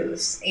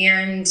truth?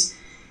 And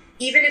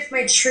even if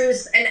my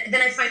truth, and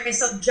then I find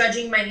myself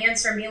judging my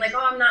answer and being like,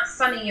 oh, I'm not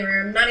funny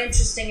or I'm not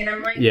interesting. And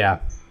I'm like,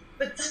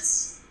 but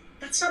that's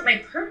not my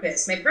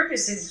purpose. My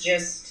purpose is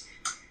just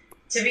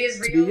to be as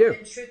real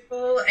and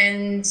truthful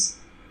and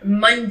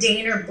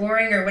mundane or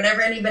boring or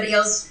whatever anybody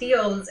else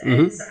feels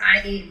as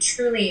I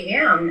truly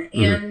am.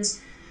 And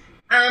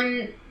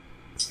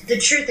the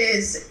truth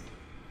is,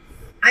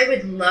 I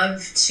would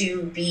love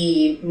to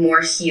be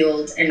more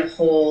healed and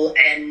whole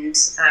and,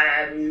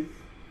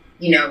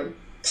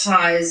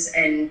 pause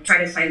and try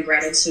to find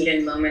gratitude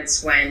in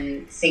moments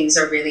when things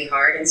are really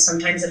hard. And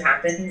sometimes it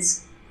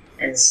happens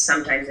and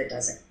sometimes it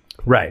doesn't.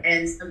 Right.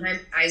 And sometimes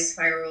I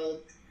spiral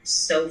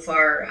so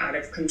far out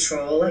of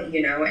control,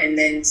 and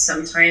then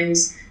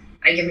sometimes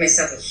I give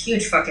myself a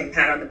huge fucking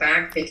pat on the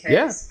back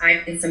because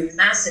I did some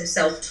massive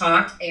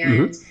self-talk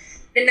and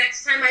the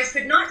next time I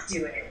could not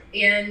do it.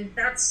 And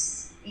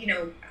that's,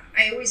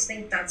 I always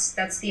think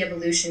that's the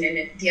evolution in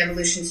it. The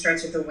evolution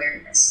starts with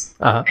awareness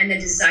and the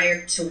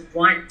desire to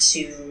want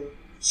to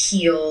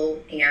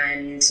heal.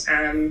 And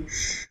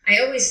I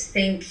always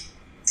think,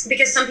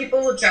 because some people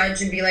will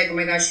judge and be like, oh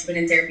my gosh, you've been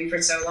in therapy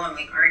for so long.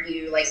 Like, aren't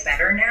you like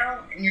better now?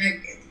 And you're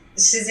like,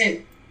 this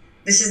isn't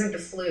the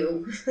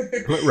flu.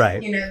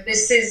 Right.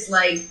 This is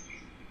like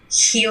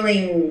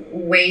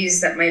healing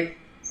ways that my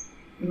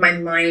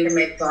mind and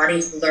my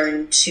body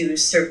learned to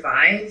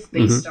survive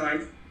based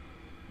on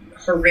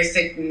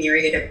horrific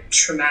myriad of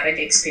traumatic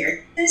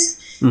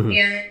experiences. And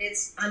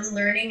it's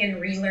unlearning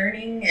and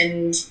relearning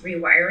and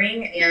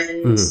rewiring.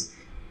 And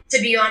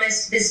to be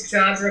honest, this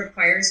job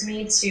requires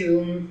me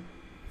to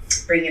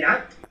bring it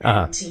up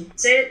and to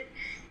use it.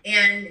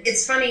 And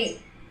it's funny,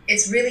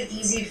 it's really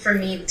easy for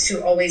me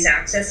to always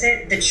access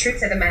it. The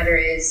truth of the matter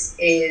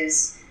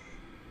is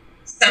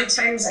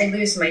sometimes I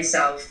lose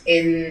myself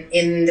in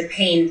the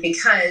pain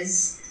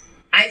because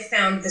I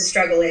found the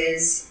struggle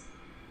is,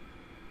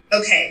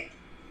 okay,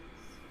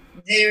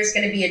 there's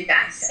going to be a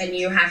death and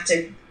you have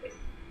to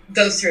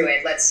go through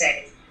it, let's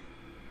say.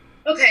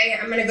 okay,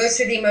 I'm going to go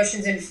through the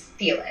emotions and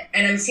feel it.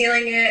 And I'm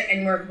feeling it,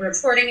 and we're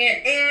reporting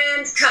it,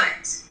 and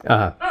cut.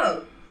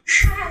 Oh,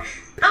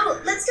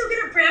 oh, let's go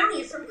get a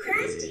brownie from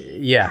Crafty.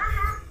 Yeah.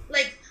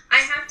 Like, I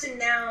have to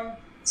now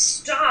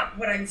stop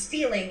what I'm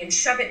feeling and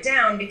shove it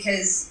down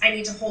because I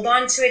need to hold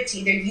on to it to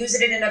either use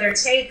it in another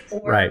take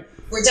or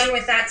we're done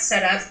with that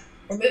setup.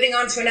 We're moving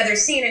on to another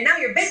scene, and now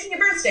you're baking a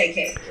birthday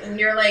cake. And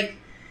you're like,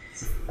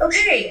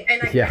 okay.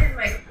 And I get in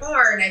my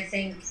car, and I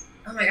think,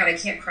 oh my God, I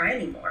can't cry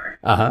anymore.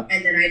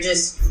 And then I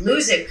just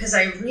lose it because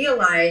I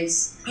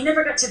realize I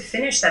never got to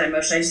finish that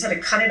emotion. I just had to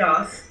cut it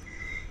off.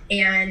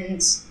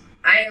 And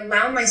I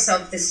allow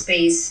myself the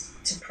space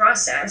to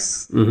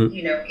process,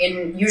 you know,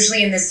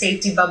 usually in the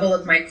safety bubble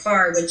of my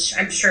car, which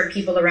I'm sure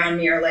people around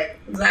me are like,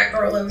 that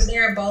girl over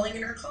there bawling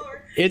in her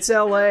car. It's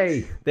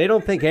LA. They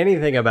don't think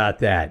anything about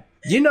that.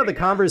 Do you know the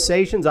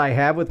conversations I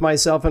have with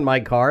myself in my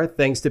car,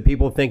 thanks to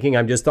people thinking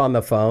I'm just on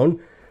the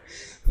phone?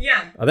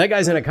 Yeah. Oh, that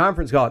guy's in a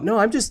conference call. No,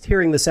 I'm just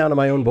hearing the sound of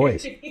my own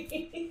voice. But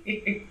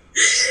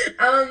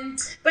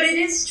it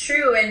is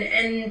true.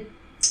 And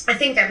I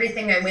think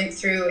everything I went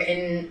through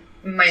in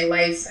my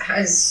life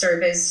has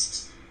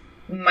serviced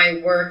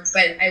my work,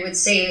 but I would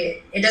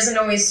say it doesn't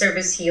always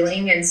service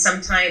healing. And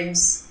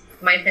sometimes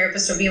my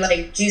therapist will be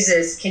like,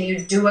 Jesus, can you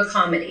do a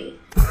comedy?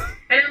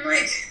 And I'm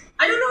like,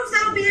 I don't know if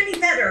that'll be any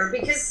better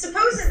because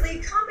supposedly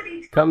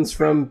comedy comes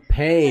from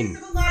pain.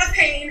 A lot of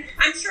pain.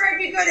 I'm sure I'd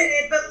be good at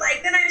it, but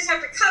like then I just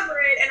have to cover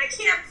it and I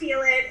can't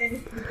feel it.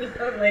 And you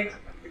know, like,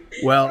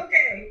 well,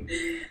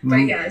 okay. But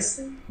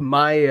yes.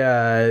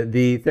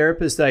 The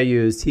therapist I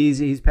used,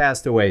 he's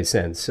passed away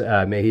since.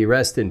 May he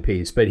rest in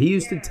peace. But he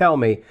used to tell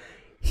me,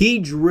 he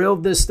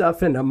drilled this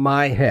stuff into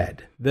my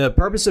head. The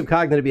purpose of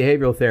cognitive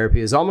behavioral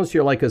therapy is almost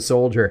you're like a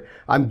soldier.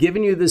 I'm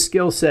giving you the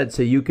skill set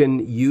so you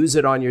can use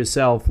it on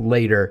yourself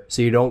later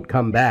so you don't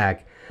come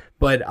back.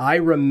 But I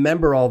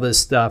remember all this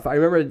stuff. I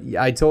remember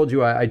I told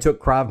you I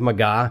took Krav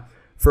Maga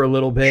for a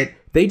little bit.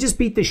 They just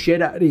beat the shit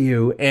out of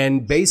you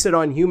and base it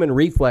on human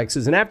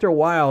reflexes. And after a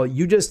while,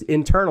 you just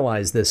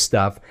internalize this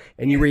stuff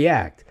and you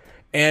react.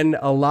 And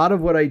a lot of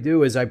what I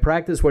do is I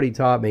practice what he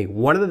taught me.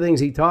 One of the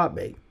things he taught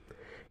me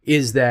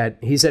is that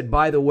he said,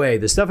 by the way,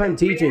 the stuff I'm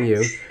teaching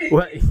you,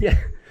 well, yeah,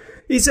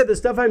 he said, the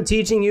stuff I'm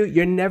teaching you,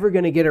 you're never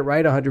going to get it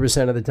right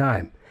 100% of the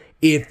time.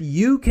 If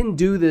you can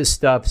do this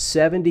stuff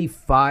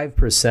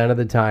 75% of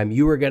the time,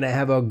 you are going to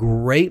have a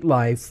great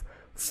life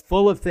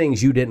full of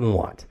things you didn't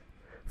want,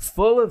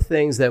 full of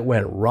things that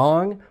went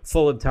wrong,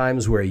 full of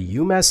times where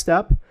you messed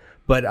up.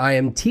 But I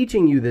am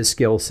teaching you this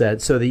skill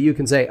set so that you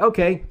can say,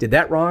 okay, did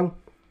that wrong?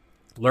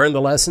 Learn the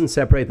lesson,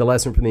 separate the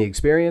lesson from the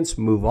experience,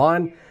 move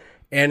on.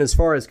 And as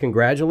far as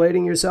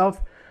congratulating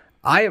yourself,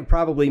 I have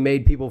probably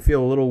made people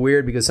feel a little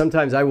weird because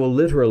sometimes I will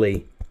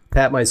literally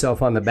pat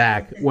myself on the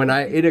back when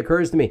it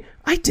occurs to me,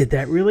 I did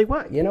that really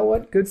well. You know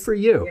what? Good for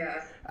you.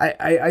 Yeah.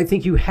 I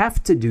think you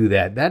have to do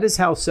that. That is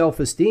how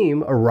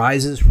self-esteem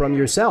arises from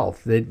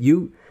yourself, that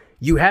you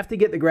have to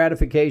get the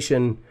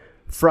gratification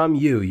from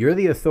you. You're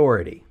the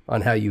authority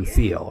on how you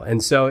feel.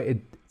 And so it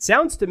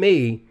sounds to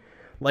me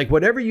like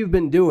whatever you've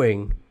been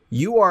doing,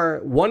 you are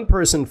one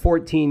person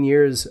 14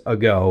 years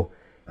ago.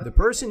 The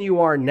person you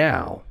are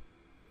now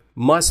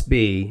must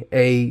be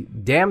a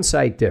damn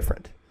sight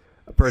different.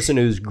 A person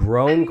who's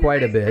grown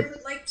quite a bit. I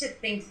would like to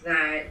think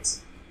that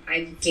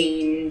I've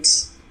gained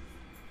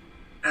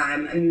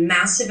a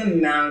massive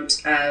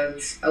amount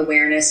of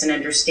awareness and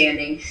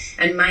understanding.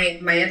 And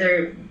my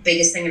other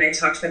biggest thing, and I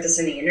talked about this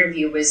in the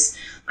interview, was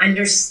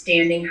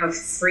understanding how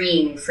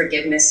freeing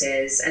forgiveness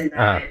is and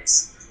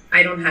that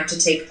I don't have to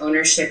take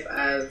ownership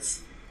of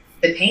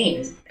the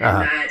pain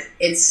and that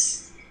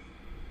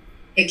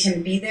it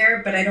can be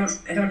there, but I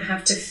don't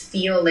have to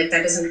feel like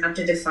that doesn't have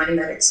to define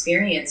that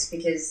experience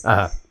because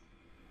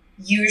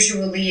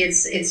usually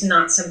it's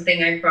not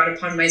something I've brought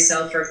upon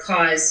myself or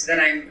caused that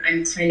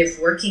I'm kind of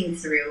working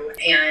through.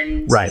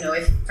 And you know,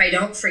 if I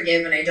don't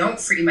forgive and I don't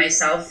free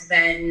myself,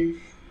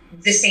 then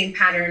the same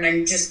pattern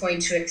I'm just going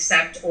to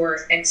accept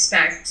or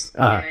expect.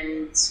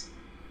 And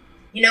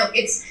you know,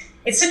 it's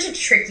such a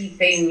tricky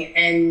thing,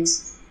 and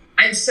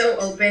I'm so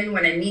open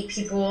when I meet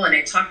people and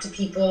I talk to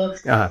people.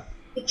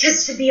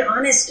 Because to be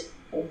honest,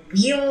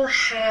 we all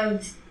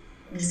have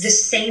the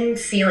same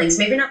feelings,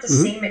 maybe not the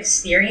same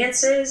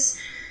experiences,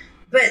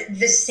 but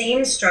the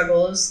same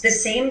struggles, the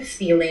same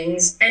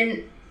feelings.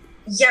 And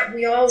yet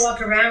we all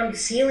walk around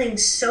feeling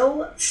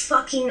so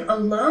fucking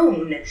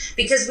alone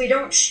because we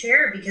don't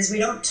share, because we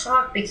don't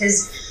talk,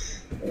 because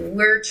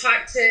we're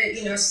taught to,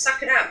 you know,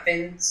 suck it up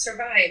and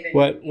survive. And,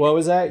 what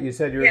was that? You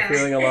said you were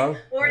feeling alone?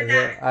 Or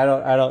that.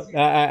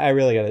 I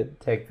really got to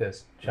take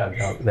this,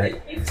 Shantel.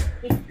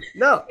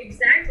 No.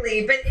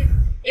 Exactly. But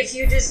if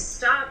you just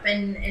stop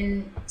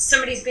and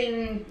somebody's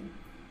being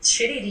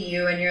shitty to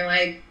you and you're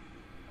like,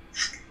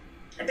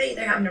 I bet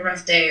they're having a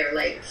rough day, or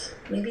like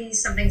maybe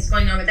something's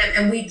going on with them,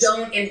 and we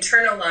don't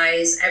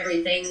internalize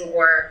everything,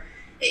 or,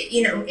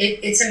 you know,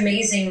 it's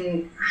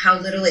amazing how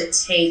little it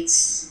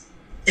takes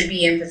to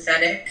be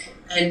empathetic,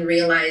 and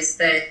realize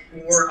that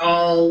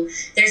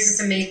there's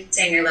this amazing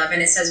saying I love,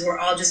 and it says we're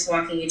all just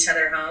walking each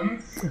other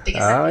home,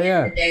 because at the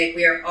end of the day,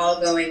 we are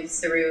all going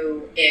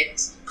through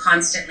it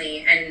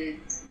constantly, and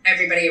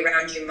everybody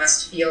around you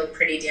must feel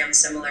pretty damn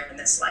similar in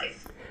this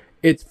life.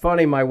 It's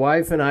funny. My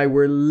wife and I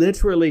were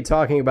literally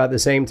talking about the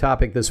same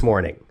topic this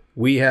morning.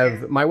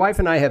 My wife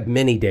and I have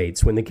mini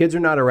dates when the kids are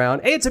not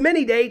around. Hey, it's a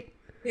mini date.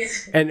 Yeah.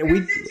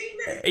 And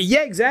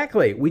yeah,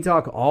 exactly. We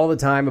talk all the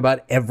time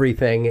about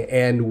everything.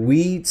 And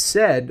we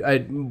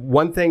said,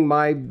 one thing,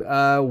 my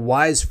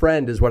wise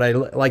friend is what I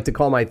like to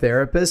call my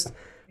therapist,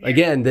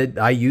 again, that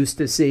I used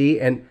to see.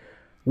 And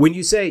when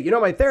you say,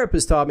 my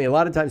therapist taught me, a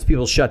lot of times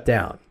people shut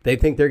down. They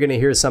think they're going to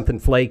hear something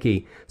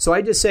flaky. So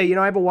I just say,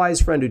 I have a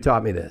wise friend who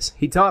taught me this.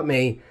 He taught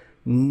me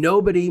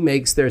nobody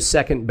makes their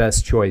second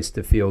best choice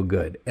to feel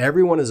good.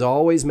 Everyone is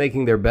always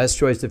making their best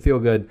choice to feel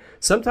good.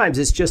 Sometimes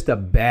it's just a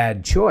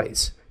bad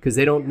choice because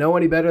they don't know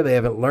any better. They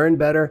haven't learned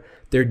better.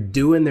 They're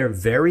doing their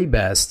very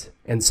best.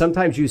 And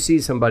sometimes you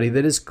see somebody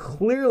that is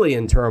clearly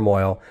in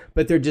turmoil,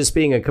 but they're just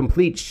being a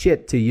complete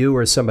shit to you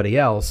or somebody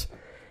else.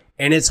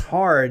 And it's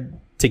hard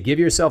to give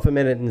yourself a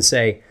minute and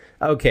say,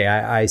 okay,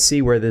 I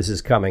see where this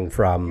is coming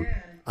from.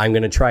 Yeah. I'm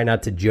going to try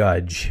not to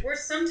judge. Or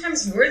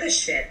sometimes we're the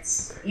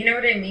shits. You know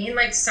what I mean?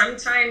 Like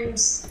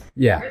sometimes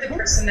we're the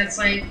person that's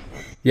like,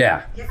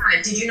 yeah,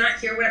 did you not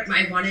hear what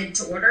I wanted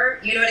to order?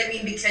 You know what I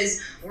mean?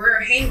 Because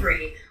we're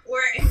hangry.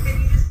 And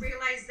then you just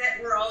realize that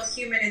we're all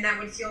human, and that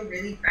would feel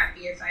really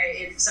crappy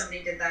if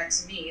somebody did that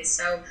to me.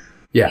 So,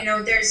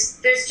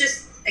 there's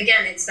just,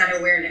 again, it's that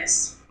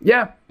awareness.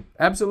 Yeah,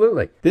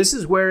 absolutely. This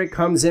is where it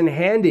comes in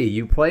handy.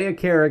 You play a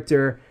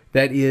character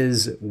that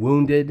is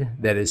wounded,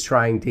 that is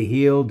trying to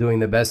heal, doing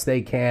the best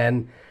they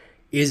can.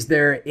 Is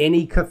there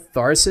any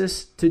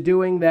catharsis to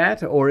doing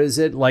that? Or is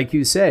it, like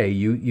you say,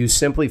 you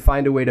simply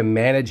find a way to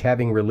manage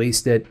having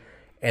released it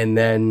and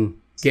then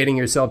getting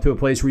yourself to a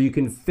place where you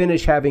can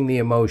finish having the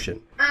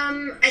emotion?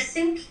 I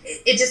think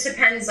it just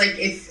depends. Like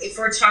if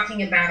we're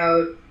talking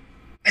about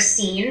a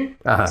scene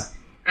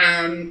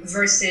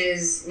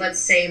versus, let's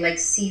say, like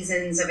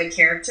seasons of a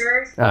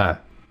character,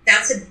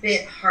 that's a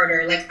bit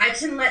harder. Like I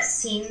can let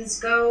scenes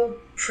go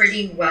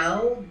pretty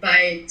well,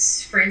 but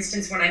for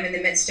instance, when I'm in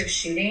the midst of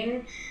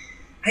shooting,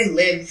 I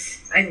live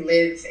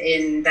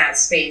in that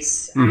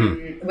space.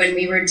 Mm-hmm. When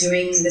we were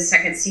doing the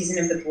second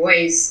season of The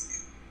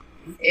Boys,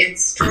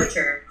 it's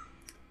torture.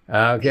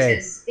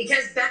 Okay.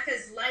 Because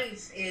Becca's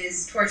life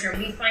is torture.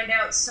 We find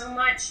out so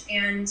much,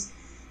 and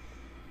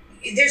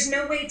there's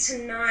no way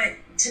to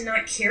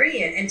not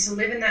carry it and to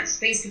live in that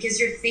space because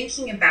you're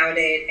thinking about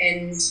it.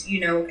 And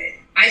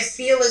I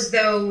feel as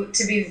though,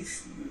 to be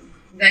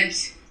like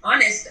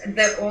honest,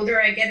 the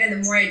older I get and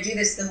the more I do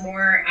this, the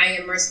more I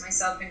immerse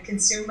myself and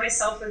consume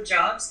myself with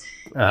jobs.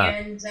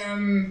 And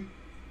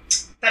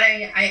but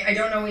I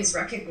don't always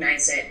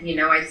recognize it.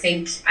 I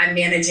think I'm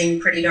managing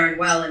pretty darn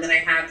well, and then I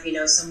have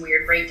some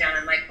weird breakdown.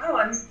 I'm like, oh,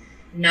 I'm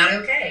not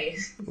okay.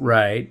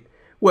 Right.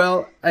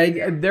 Well,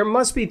 there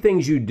must be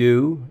things you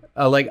do.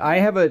 Like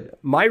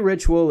my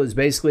ritual is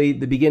basically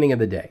the beginning of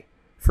the day.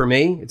 For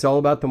me, it's all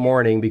about the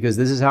morning because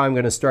this is how I'm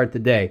going to start the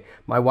day.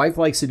 My wife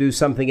likes to do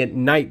something at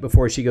night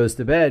before she goes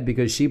to bed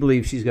because she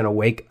believes she's going to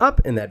wake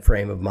up in that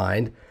frame of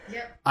mind.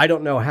 Yep. I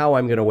don't know how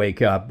I'm going to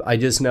wake up. I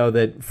just know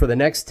that for the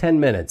next 10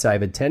 minutes, I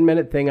have a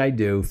 10-minute thing I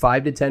do,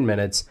 5 to 10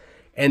 minutes,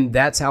 and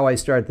that's how I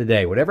start the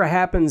day. Whatever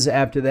happens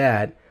after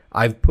that,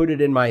 I've put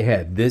it in my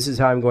head. This is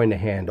how I'm going to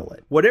handle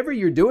it. Whatever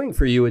you're doing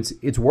for you,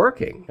 it's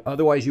working.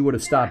 Otherwise, you would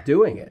have stopped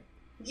doing it.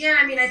 Yeah,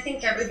 I mean, I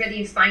think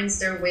everybody finds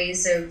their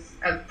ways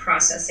of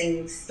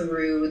processing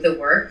through the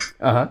work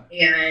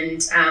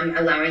and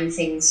allowing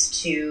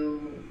things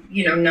to,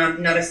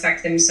 not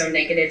affect them so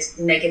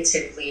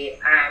negatively.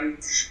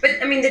 But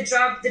I mean, the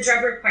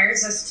job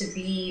requires us to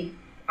be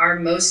our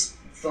most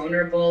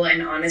vulnerable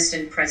and honest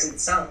and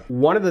present self.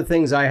 One of the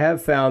things I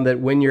have found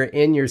that when you're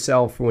in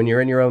yourself, when you're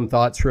in your own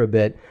thoughts for a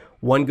bit,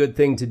 one good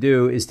thing to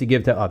do is to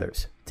give to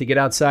others, to get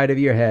outside of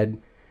your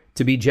head,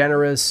 to be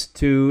generous,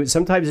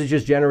 sometimes it's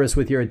just generous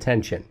with your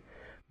attention.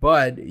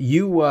 But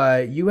you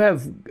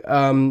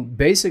have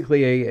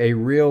basically a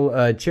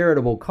real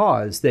charitable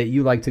cause that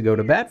you like to go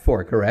to bat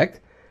for,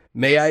 correct?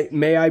 May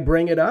I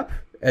bring it up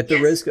at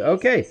the risk?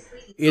 Okay.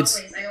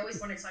 I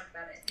always want to talk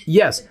about it.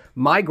 Yes.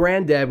 My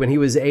granddad, when he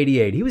was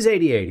 88,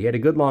 he had a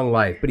good long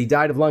life, but he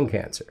died of lung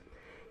cancer.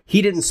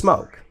 He didn't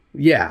smoke.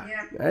 Yeah.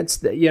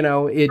 That's, How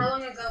long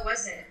ago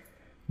was it?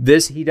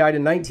 He died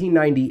in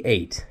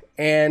 1998.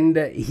 And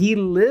he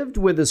lived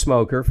with a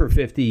smoker for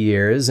 50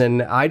 years,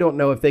 and I don't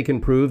know if they can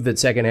prove that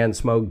secondhand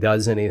smoke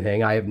does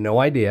anything. I have no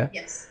idea.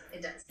 Yes,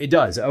 it does. It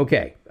does.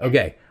 Okay.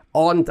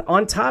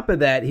 On top of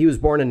that, he was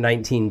born in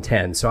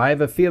 1910, so I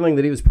have a feeling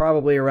that he was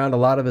probably around a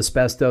lot of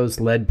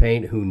asbestos, lead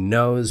paint, who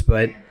knows.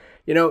 But,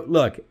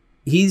 look,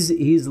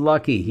 he's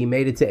lucky. He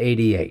made it to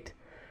 88.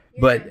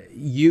 Yeah. But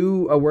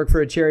you work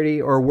for a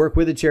charity or work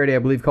with a charity, I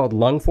believe, called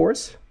Lung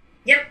Force?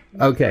 Yep.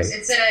 Okay.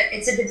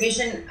 It's a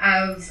division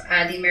of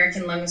the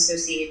American Lung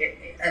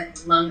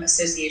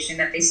Association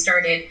that they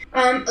started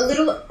a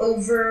little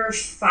over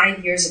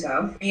 5 years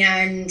ago.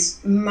 And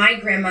my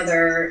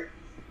grandmother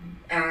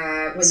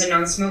was a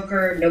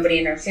non-smoker. Nobody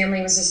in her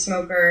family was a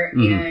smoker,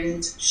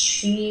 and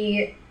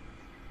she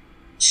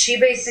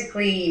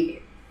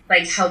basically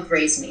like helped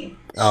raise me.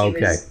 She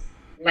was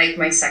like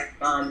my second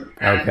mom.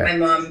 My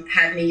mom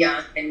had me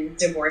young and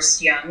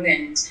divorced young,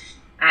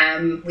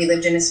 and we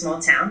lived in a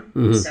small town.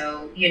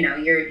 So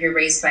you're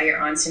raised by your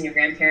aunts and your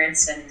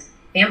grandparents and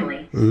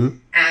family.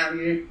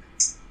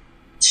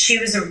 She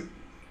was a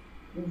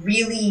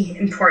really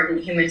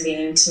important human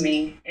being to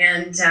me,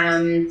 and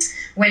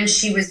when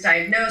she was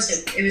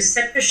diagnosed, it was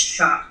such a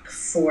shock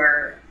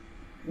for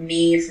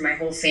me, for my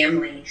whole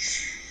family,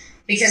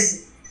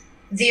 because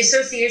the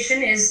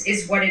association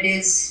is what it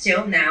is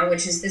still now,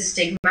 which is the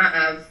stigma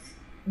of,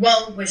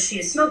 well, was she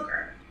a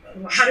smoker?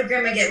 How did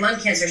grandma get lung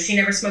cancer? She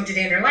never smoked a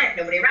day in her life.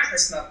 Nobody around her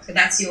smoked, but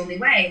that's the only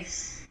way.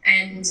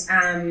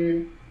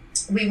 And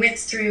we went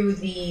through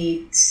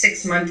the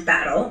 6-month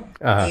battle,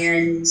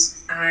 and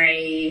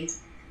I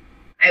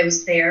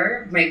was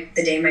there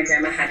the day my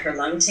grandma had her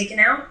lung taken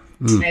out.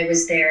 I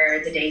was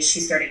there the day she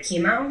started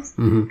chemo.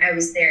 I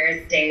was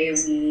there the day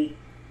we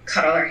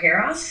cut all her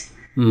hair off.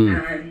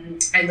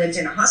 I lived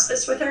in a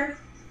hospice with her.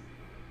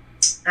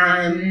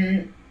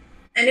 And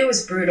it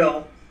was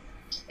brutal.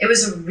 It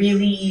was a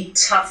really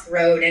tough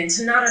road, and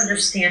to not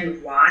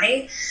understand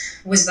why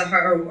was the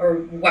hard, or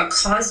what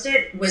caused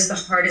it was the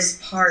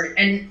hardest part.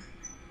 And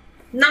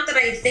not that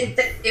I think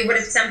that it would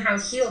have somehow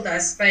healed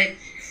us, but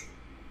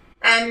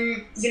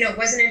it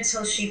wasn't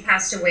until she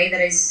passed away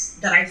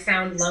that I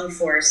found Lung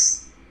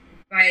Force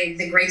by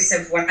the grace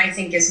of what I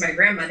think is my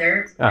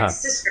grandmother. My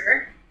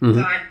sister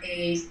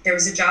there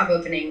was a job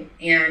opening,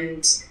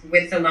 and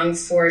with the Lung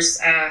Force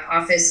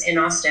office in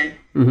Austin,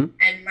 and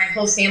my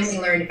whole family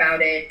learned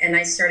about it, and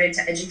I started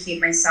to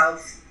educate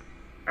myself.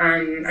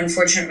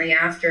 Unfortunately,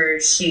 after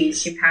she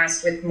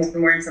passed, with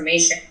more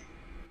information,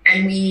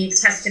 and we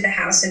tested the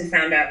house and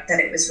found out that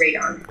it was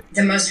radon.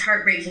 The most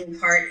heartbreaking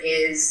part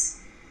is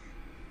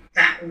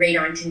that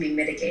radon can be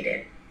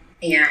mitigated,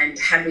 and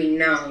had we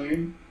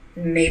known,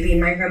 maybe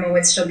my grandma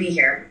would still be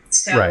here.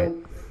 So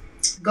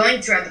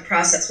going throughout the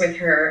process with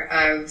her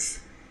of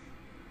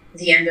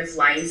the end of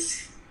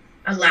life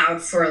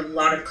allowed for a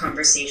lot of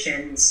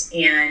conversations,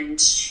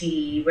 and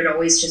she would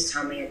always just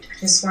tell me, I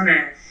just want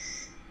to,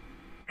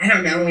 I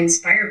don't know,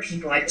 inspire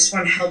people. I just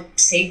want to help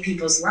save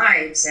people's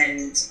lives.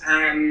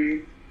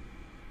 And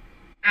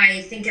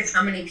I think of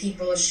how many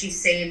people she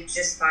saved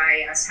just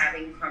by us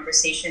having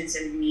conversations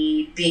and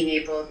me being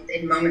able,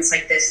 in moments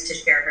like this, to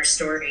share her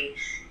story.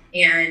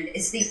 And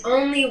it's the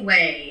only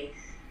way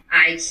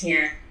I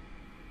can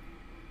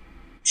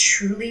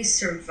truly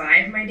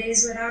survive my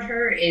days without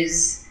her,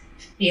 is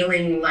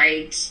feeling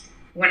like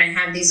when I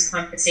have these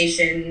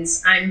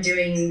conversations, I'm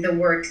doing the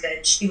work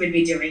that she would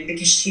be doing,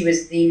 because she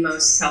was the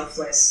most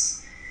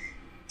selfless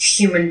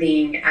human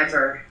being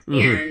ever.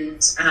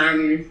 And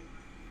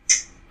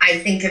I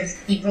think of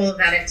people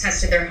that have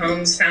tested their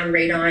homes, found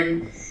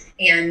radon,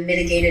 and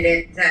mitigated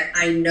it, that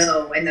I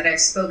know and that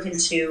I've spoken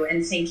to,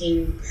 and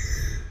thinking,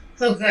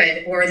 oh,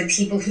 good. Or the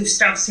people who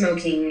stopped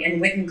smoking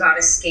and went and got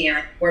a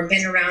scan, or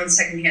been around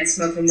secondhand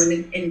smoking,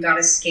 went and got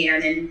a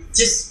scan, and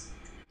just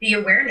the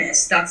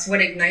awareness. That's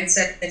what ignites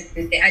it,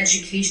 the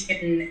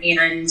education.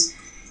 And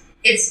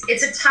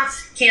it's a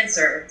tough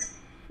cancer,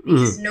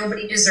 because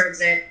nobody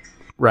deserves it.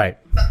 Right.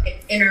 But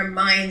in our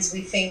minds,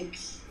 we think,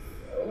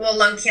 well,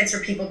 lung cancer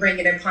people bring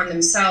it upon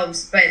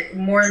themselves, but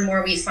more and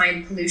more we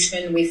find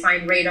pollution, we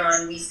find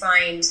radon, we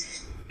find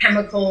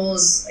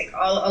chemicals, like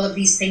all of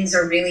these things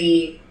are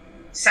really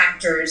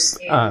factors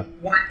in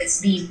why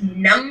it's the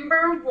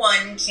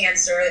 #1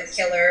 cancer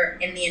killer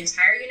in the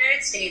entire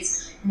United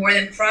States, more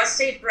than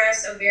prostate,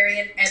 breast,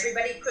 ovarian,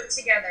 everybody put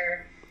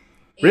together.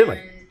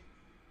 Really?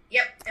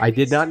 Yep. I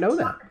did not know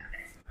that.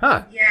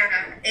 Huh.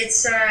 Yeah,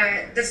 it's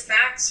the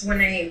facts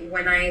when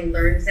I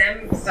learned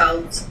them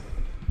felt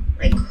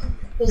like,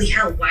 holy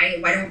hell, why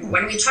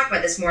don't we talk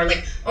about this more?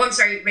 Like, oh, I'm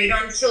sorry,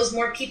 radon kills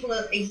more people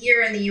a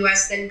year in the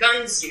US than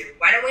guns do.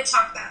 Why don't we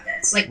talk about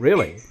this? Like,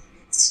 really?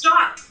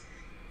 Stop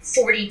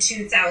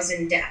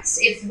 42,000 deaths.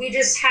 If we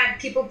just had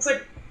people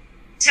put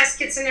test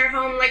kits in their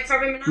home, like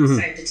carbon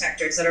monoxide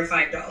detectors that are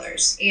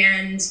 $5.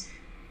 And,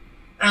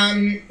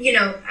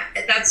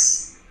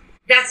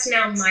 that's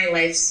now my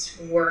life's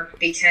work,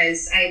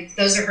 because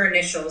those are her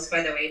initials,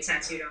 by the way,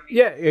 tattooed on me.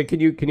 Yeah.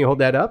 Can you hold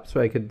that up so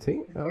I can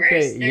see?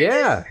 Okay.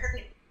 Yeah.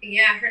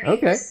 Her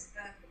name is,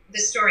 the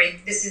story,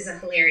 this is a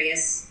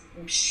hilarious,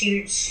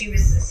 she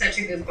was such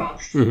a goofball.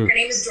 Her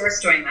name is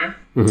Doris Joyma,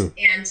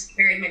 and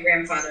married my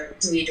grandfather,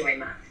 Louis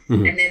Joyma.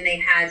 And then they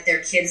had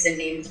their kids and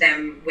named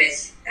them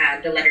with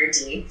the letter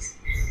D.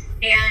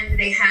 And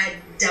they had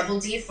Double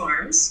D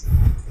Farms.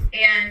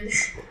 And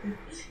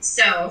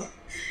so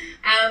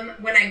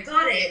when I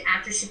got it,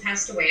 after she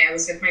passed away, I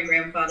was with my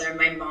grandfather and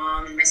my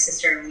mom and my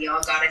sister, and we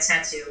all got a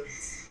tattoo.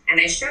 And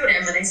I showed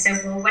him, and I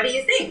said, well, what do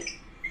you think?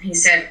 And he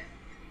said,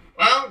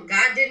 well,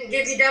 God didn't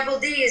give you double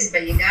D's,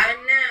 but you got him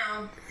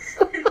now.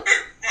 Okay,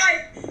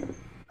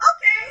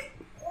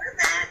 or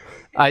that.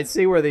 I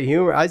see where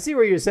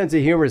your sense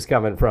of humor is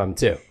coming from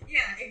too.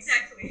 Yeah,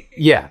 exactly.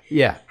 Yeah.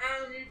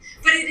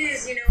 But it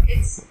is,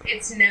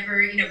 it's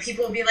never,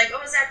 people will be like,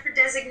 oh, is that for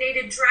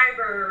designated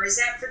driver, or is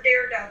that for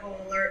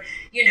Daredevil, or,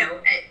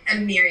 a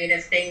myriad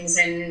of things.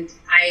 And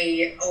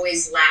I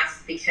always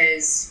laugh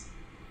because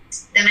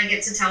then I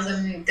get to tell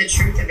them the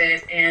truth of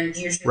it, and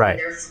usually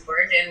they're for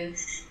it, and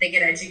they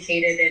get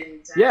educated,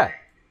 and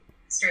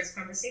starts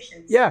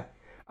conversations. Yeah.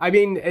 I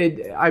mean,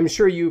 I'm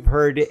sure you've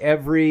heard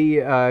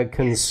every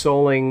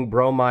consoling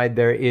bromide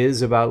there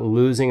is about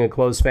losing a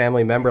close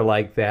family member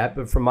like that.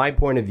 But from my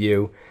point of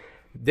view,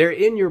 they're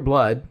in your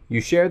blood.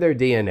 You share their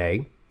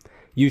DNA.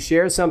 You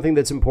share something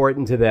that's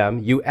important to them.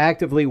 You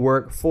actively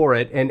work for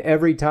it. And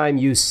every time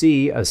you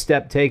see a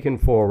step taken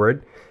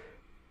forward,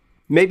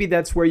 maybe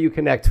that's where you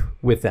connect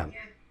with them. Yeah.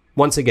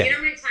 Once again. You know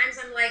how many times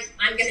I'm like,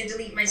 I'm going to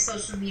delete my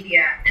social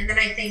media. And then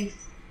I think,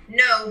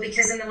 no,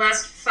 because in the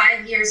last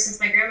 5 years since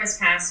my grandma's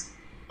passed,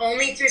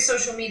 only through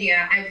social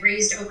media, I've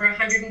raised over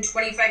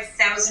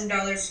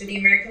 $125,000 for the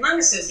American Lung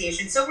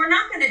Association. So we're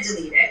not going to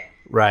delete it.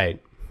 Right.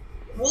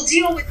 We'll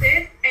deal with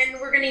it, and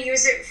we're going to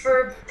use it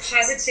for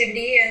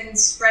positivity and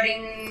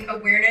spreading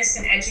awareness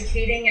and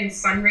educating and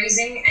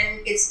fundraising, and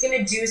it's going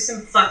to do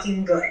some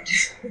fucking good.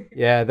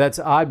 Yeah, that's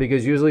odd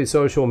because usually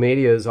social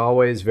media is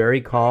always very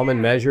calm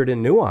and measured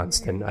and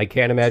nuanced, and I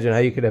can't imagine how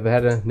you could have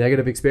had a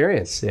negative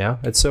experience. Yeah,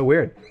 that's so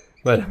weird.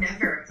 But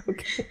never.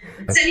 Okay.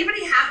 Does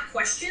anybody have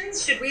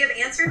questions? Should we have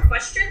answered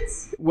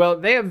questions? Well,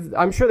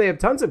 I'm sure they have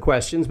tons of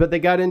questions, but they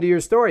got into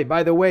your story.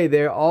 By the way,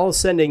 they're all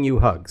sending you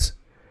hugs.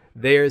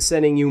 They're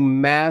sending you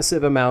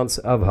massive amounts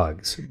of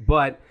hugs.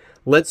 But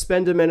let's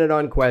spend a minute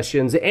on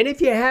questions. And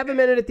if you have a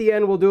minute at the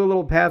end, we'll do a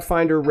little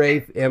Pathfinder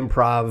Wraith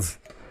improv.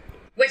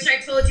 Which I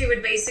told you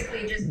would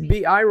basically just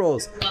be eye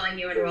rolls. Rolling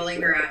you and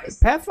rolling her eyes.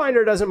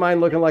 Pathfinder doesn't mind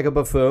looking like a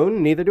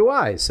buffoon. Neither do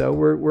I. So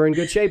we're in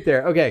good shape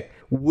there. Okay.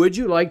 Would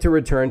you like to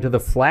return to the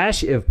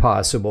Flash if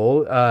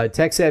possible?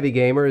 Tech Savvy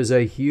Gamer is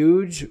a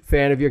huge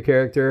fan of your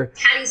character.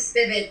 Patty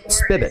Spivot,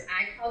 or as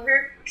I call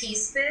her,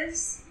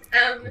 P-Spivs.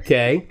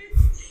 Okay.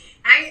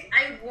 I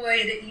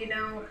would,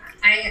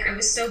 I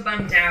was so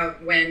bummed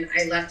out when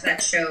I left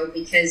that show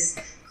because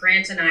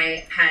Grant and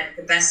I had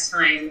the best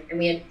time and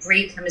we had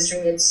great chemistry.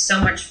 We had so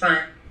much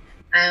fun.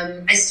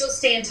 I still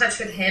stay in touch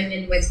with him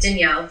and with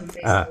Danielle, who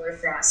plays Laura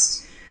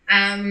Frost.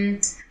 I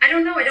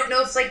don't know. I don't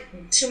know if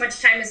too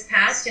much time has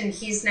passed and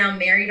he's now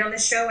married on the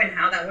show and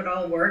how that would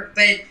all work.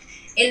 But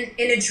in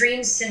a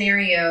dream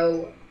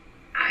scenario,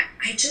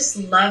 I just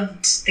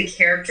loved the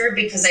character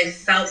because I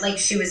felt like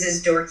she was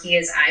as dorky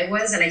as I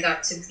was, and I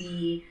got to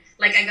be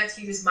I got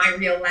to use my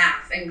real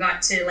laugh and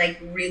got to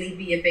really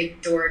be a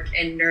big dork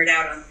and nerd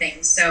out on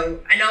things.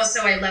 So, and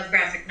also I love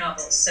graphic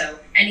novels. So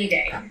any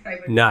day. I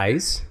would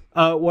nice.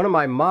 One of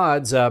my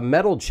mods,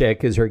 Metal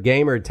Chick is her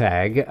gamer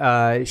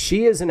tag.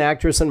 She is an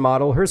actress and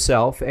model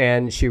herself,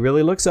 and she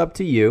really looks up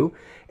to you.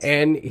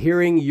 And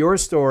hearing your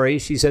story,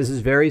 she says,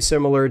 is very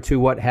similar to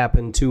what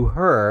happened to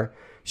her.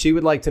 She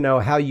would like to know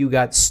how you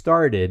got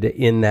started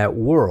in that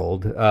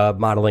world,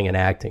 modeling and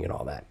acting and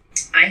all that.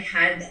 I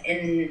had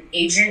an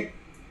agent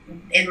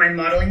in my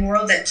modeling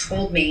world that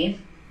told me,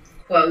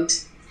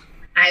 quote,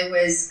 I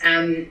was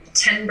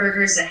 10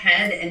 burgers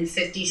ahead and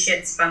 50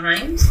 shits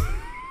behind.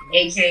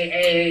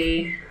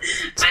 AKA,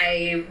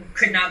 I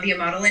could not be a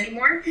model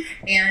anymore.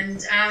 And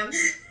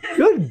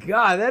good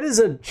God, that is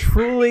a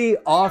truly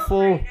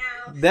awful.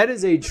 That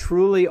is a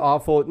truly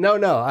awful.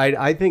 No,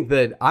 I think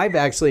that I've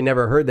actually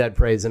never heard that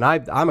phrase, and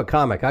I'm a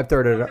comic. I've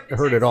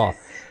heard it all.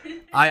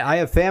 I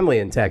have family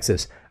in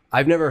Texas.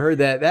 I've never heard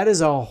that. That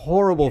is a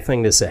horrible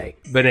thing to say.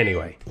 But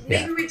anyway,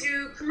 maybe we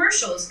do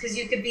commercials because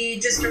you could be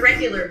just a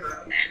regular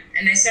girl then.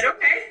 And I said,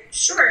 okay,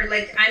 sure.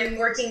 I'm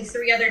working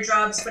 3 other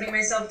jobs, putting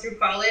myself through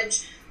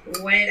college.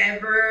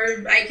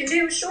 Whatever I can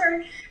do, sure.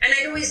 And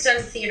I'd always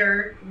done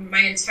theater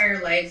my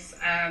entire life,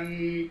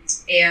 and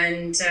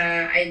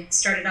I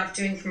started off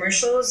doing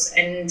commercials,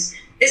 and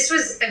this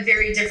was a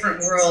very different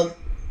world,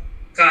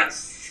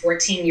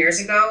 14 years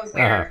ago,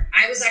 where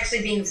I was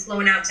actually being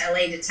flown out to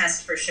LA to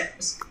test for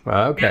shows.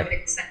 Okay.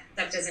 Nowadays,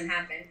 that doesn't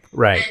happen.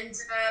 Right. And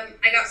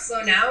I got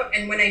flown out,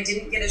 and when I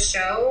didn't get a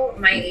show,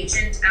 my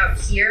agent out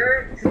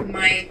here, who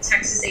my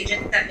Texas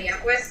agent set me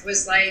up with,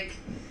 was like,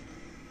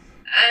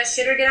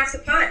 shit or get off the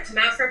pot, come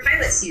out for a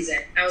pilot season.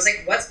 I was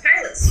like, what's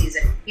pilot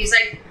season? He's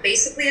like,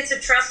 basically it's a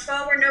trust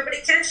fall where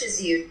nobody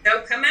catches you.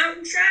 So come out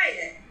and try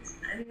it.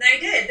 And I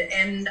did.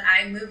 And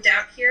I moved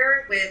out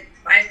here with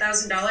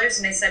 $5,000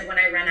 and I said, when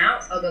I run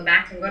out, I'll go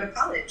back and go to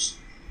college.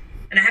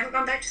 And I haven't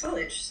gone back to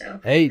college, so.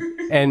 Hey,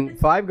 and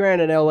 $5,000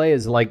 in LA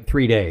is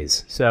 3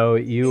 days. So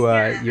you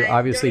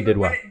obviously did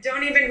well.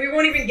 We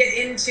won't even get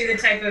into the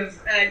type of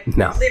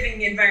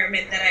living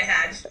environment that I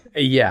had.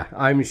 Yeah,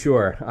 I'm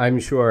sure.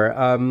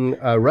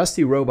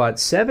 Rusty Robot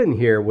 7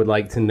 here would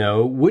like to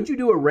know, would you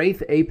do a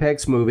Wraith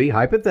Apex movie,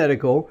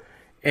 hypothetical,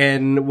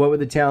 and what would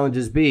the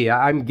challenges be?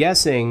 I'm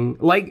guessing,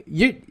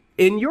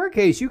 in your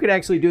case, you could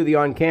actually do the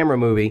on-camera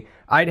movie.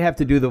 I'd have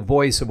to do the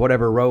voice of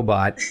whatever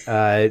robot,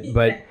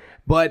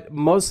 but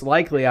most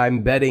likely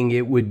I'm betting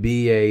it would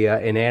be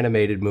an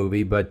animated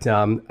movie. But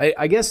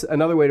I guess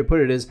another way to put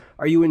it is,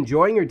 are you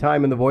enjoying your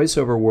time in the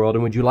voiceover world,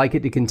 and would you like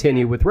it to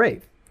continue with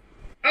Rafe?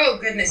 Oh,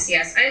 goodness,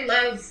 yes. I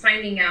love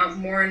finding out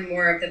more and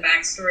more of the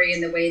backstory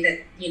and the way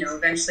that,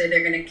 eventually they're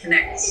going to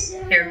connect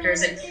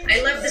characters. And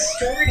I love the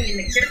story and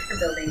the character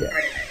building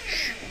part of it.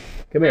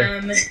 Come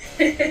here.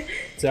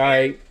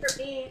 Sorry.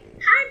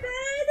 Hi,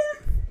 bud.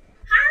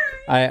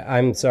 Hi.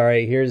 I'm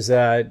sorry. Here's...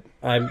 Hi,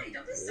 don't be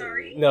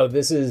sorry. No,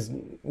 this is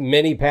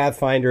Mini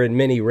Pathfinder and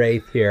Mini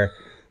Wraith here.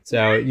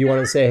 So you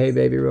want to say hey,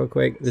 baby, real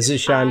quick? This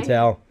is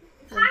Shantel.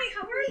 Hi,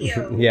 how are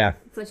you? Yeah.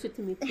 Pleasure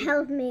to meet you.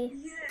 Help me.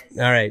 Yes.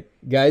 All right,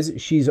 guys,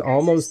 she's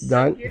almost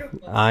done. Beautiful.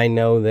 I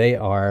know they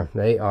are.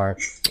 They are.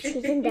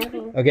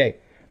 Okay,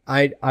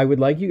 I would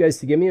like you guys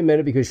to give me a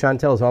minute because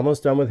Chantel's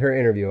almost done with her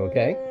interview.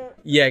 Okay.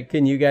 Yeah.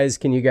 Can you guys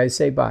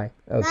say bye?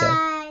 Okay.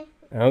 Bye.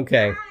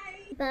 Okay.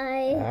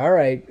 Bye. All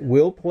right.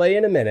 We'll play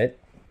in a minute.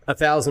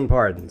 1,000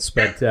 pardons,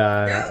 but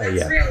No, that's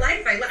yeah. real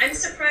life. I'm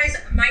surprised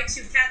my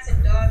 2 cats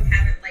and dog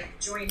haven't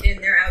joined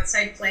in. They're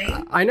outside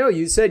playing. I know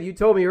you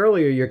told me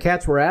earlier your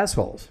cats were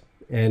assholes.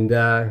 And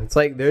it's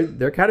like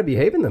they're kind of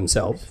behaving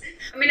themselves.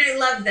 I mean, I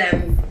love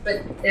them,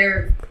 but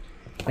they're...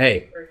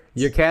 Hey,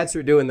 your cats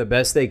are doing the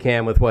best they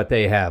can with what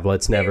they have.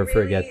 Let's never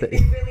forget that. They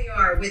really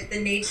are, with the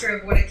nature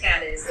of what a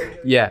cat is. They're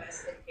doing the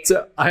best they can.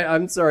 So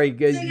I'm sorry.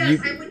 So yes,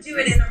 I would do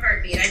it in a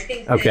heartbeat. I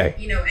think that, Okay.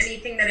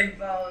 Anything that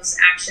involves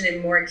action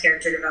and more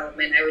character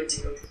development, I would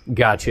do.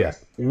 Gotcha.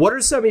 What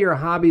are some of your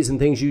hobbies and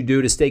things you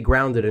do to stay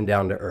grounded and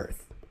down to earth?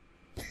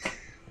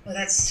 Well,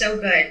 that's so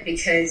good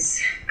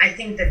because I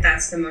think that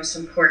that's the most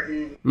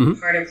important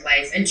part of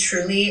life. And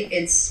truly,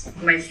 it's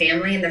my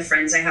family and the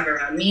friends I have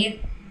around me.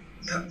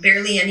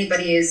 Barely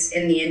anybody is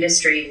in the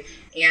industry.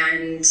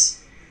 And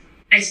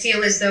I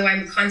feel as though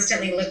I'm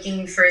constantly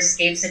looking for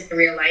escapes into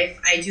real life.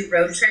 I do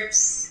road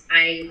trips.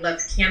 I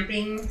love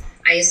camping.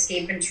 I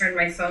escape and turn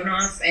my phone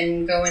off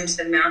and go into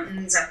the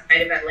mountains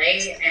outside of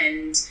LA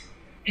and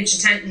pitch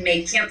a tent and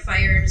make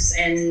campfires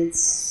and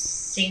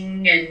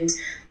sing. And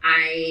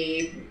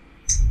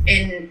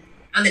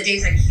on the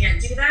days I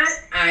can't do that,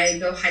 I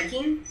go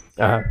hiking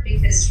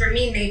because for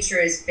me, nature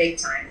is big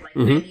time.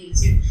 I need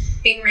to.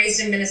 Being raised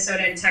in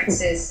Minnesota and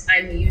Texas,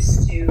 I'm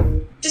used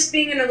to just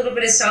being in a little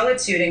bit of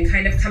solitude and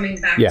kind of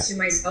coming back to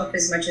myself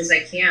as much as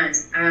I can.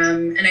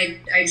 And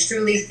I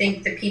truly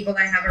think the people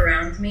I have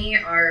around me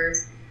are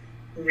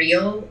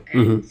real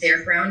and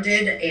they're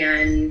grounded,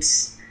 and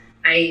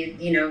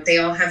they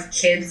all have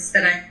kids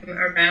that I'm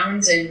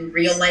around and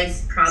real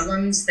life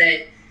problems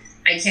that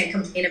I can't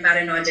complain about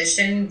an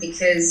audition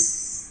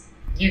because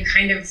you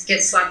kind of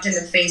get slapped in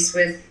the face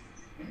with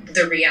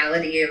the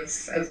reality of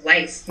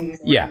life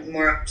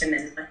more often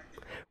than not.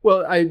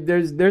 Well,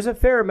 there's a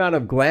fair amount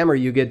of glamour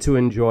you get to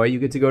enjoy. You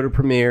get to go to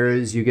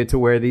premieres. You get to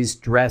wear these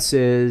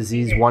dresses,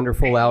 these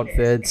wonderful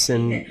outfits,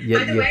 and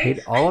you hate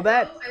all of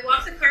that. I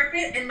walk the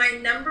carpet, and my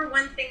number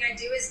one thing I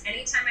do is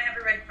anytime I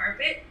have a red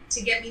carpet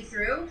to get me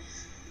through,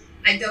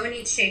 I go and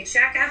eat Shake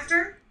Shack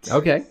after.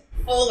 Okay.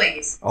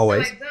 Always. So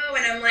I go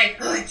and I'm like,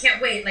 oh, I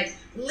can't wait.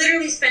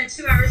 Literally spend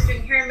 2 hours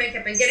doing hair and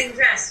makeup and getting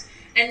dressed.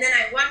 And then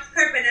I walk the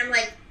carpet and I'm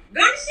like,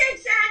 go to Shake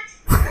Shack.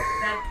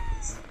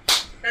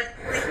 That's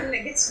the only thing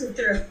that gets me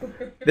through.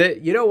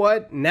 You know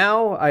what?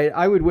 Now,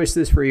 I would wish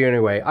this for you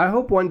anyway. I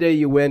hope one day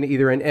you win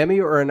either an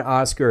Emmy or an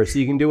Oscar so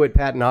you can do what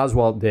Patton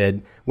Oswalt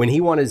did. When he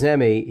won his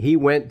Emmy, he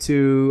went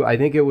to, I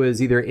think it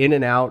was either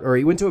In-N-Out or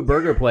he went to a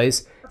burger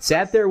place,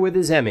 sat there with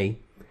his Emmy,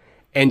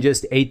 and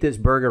just ate this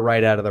burger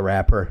right out of the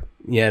wrapper.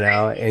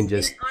 And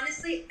just... And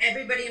honestly,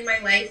 everybody in my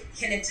life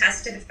can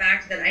attest to the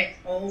fact that I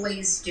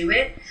always do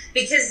it.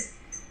 Because,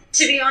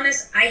 to be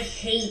honest, I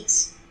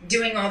hate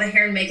doing all the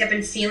hair and makeup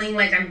and feeling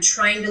like I'm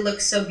trying to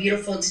look so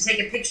beautiful to take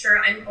a picture.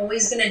 I'm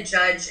always going to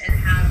judge and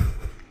have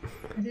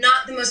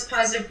not the most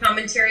positive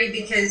commentary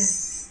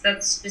because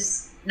that's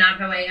just not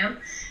how I am.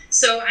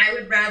 So I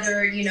would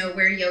rather,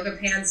 wear yoga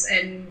pants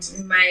and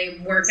my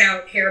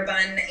workout hair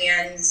bun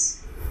and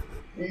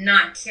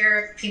not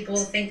care if people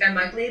think I'm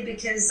ugly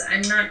because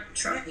I'm not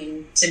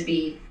trying to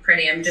be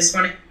pretty. I'm just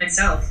wanting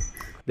myself.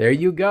 There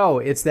you go.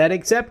 It's that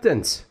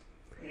acceptance.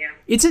 Yeah.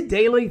 It's a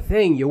daily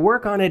thing. You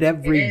work on it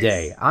every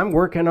day. I'm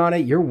working on it.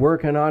 You're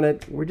working on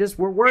it.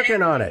 We're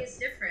working on it. It's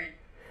different.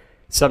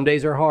 Some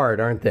days are hard,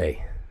 aren't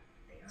they?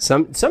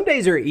 Some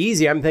days are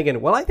easy. I'm thinking,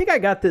 well, I think I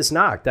got this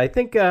knocked. I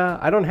think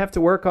I don't have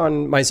to work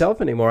on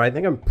myself anymore. I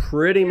think I'm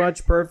pretty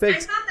much perfect. I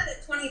thought that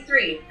at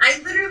 23.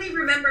 I literally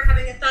remember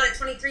having a thought at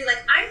 23,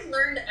 I've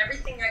learned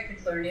everything I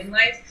could learn in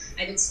life.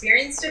 I've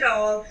experienced it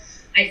all.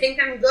 I think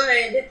I'm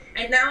good,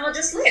 and now I'll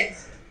just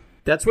live.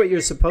 That's what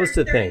you're supposed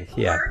to think,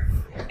 yeah.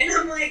 And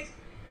I'm like,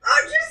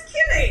 oh, just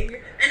kidding.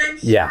 And I'm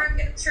sure I'm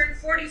going to turn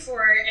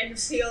 44 and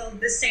feel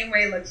the same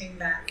way looking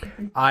back.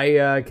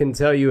 I can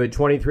tell you at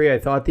 23, I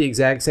thought the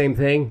exact same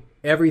thing.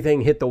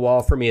 Everything hit the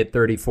wall for me at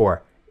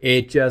 34.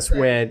 It just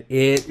went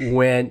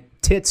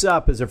tits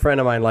up, as a friend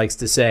of mine likes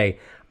to say.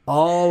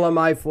 All of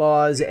my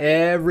flaws,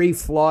 every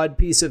flawed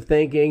piece of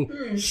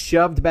thinking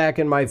shoved back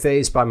in my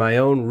face by my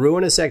own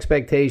ruinous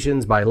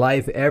expectations, by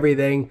life,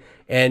 everything.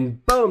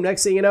 And boom,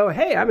 next thing you know,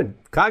 hey, I'm in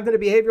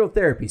cognitive behavioral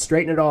therapy,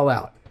 straighten it all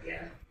out.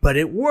 Yeah. But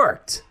it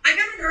worked. I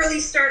got an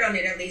early start on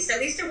it, at least. At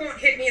least it won't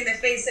hit me in the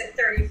face at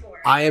 34.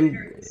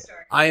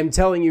 I am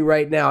telling you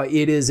right now,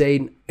 it is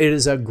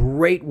a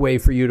great way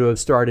for you to have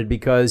started,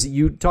 because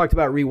you talked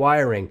about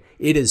rewiring.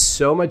 It is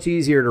so much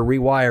easier to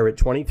rewire at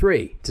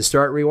 23 to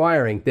start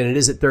rewiring than it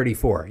is at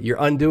 34. You're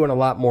undoing a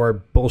lot more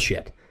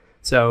bullshit.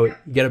 So you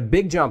get a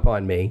big jump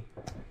on me.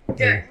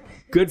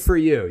 Good for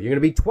you. You're going to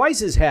be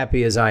twice as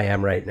happy as I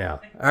am right now.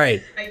 All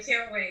right. I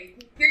can't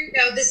wait. Here you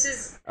go. This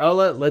is... Oh,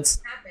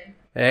 let's... happen.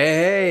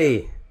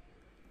 Hey.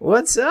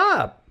 What's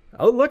up?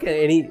 Oh, look at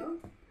any...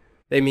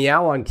 They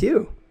meow on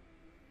cue.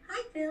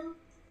 Hi, Phil.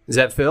 Is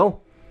that Phil?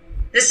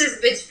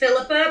 It's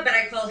Philippa, but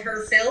I call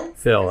her Phil.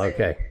 Phil,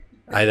 okay.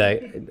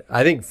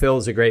 I think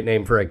Phil's a great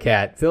name for a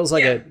cat. Phil's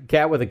like a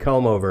cat with a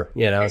comb over,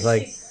 you know. It's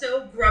like, she's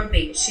so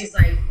grumpy. She's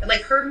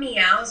like her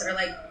meows are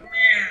like,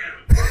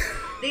 meow.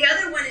 The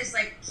other one is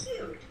like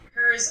cute.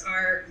 Hers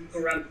are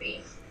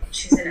grumpy.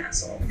 She's an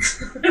asshole.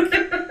 But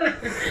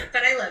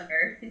I love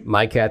her.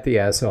 My cat, the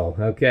asshole.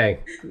 Okay.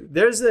 I'm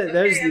going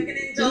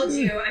to indulge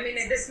you. I mean,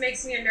 this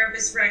makes me a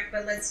nervous wreck,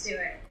 but let's do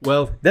it.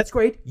 Well, that's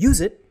great.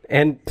 Use it.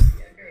 And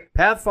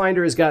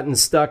Pathfinder has gotten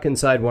stuck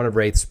inside one of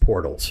Wraith's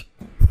portals.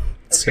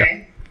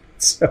 Okay.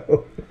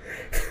 So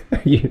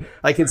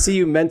I can see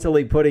you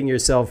mentally putting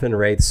yourself in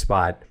Wraith's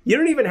spot. You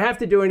don't even have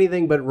to do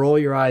anything but roll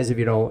your eyes if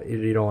you don't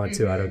want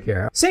to. I don't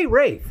care. Say,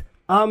 Wraith.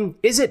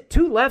 Is it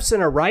 2 lefts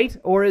and a right,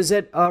 or is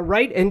it a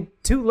right and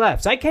 2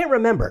 lefts? I can't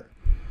remember.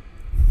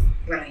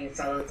 Why don't you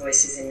follow the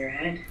voices in your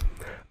head?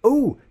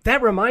 Oh,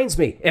 that reminds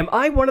me. Am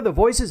I one of the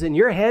voices in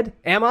your head?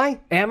 Am I?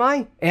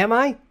 Well,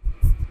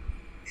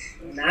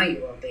 now you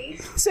will be.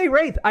 Say,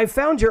 Wraith, I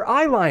found your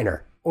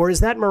eyeliner. Or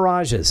is that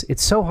Mirage's?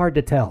 It's so hard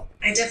to tell.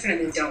 I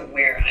definitely don't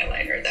wear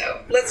eyeliner,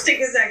 though. Let's take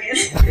a second.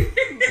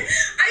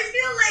 I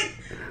feel like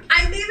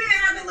maybe I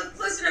haven't looked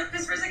close enough,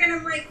 because for a second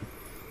I'm like,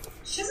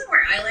 she doesn't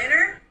wear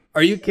eyeliner.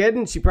 Are you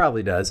kidding? She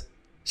probably does.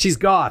 She's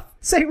goth.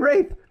 Say,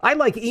 Wraith, I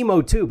like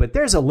emo too, but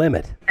there's a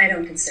limit. I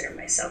don't consider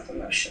myself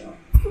emotional.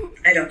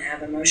 I don't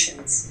have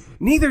emotions.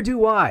 Neither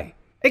do I.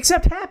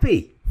 Except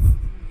happy.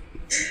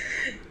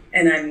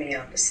 And I'm the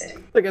opposite.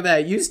 Look at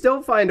that. You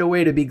still find a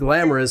way to be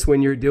glamorous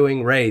when you're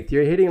doing Wraith.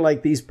 You're hitting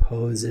like these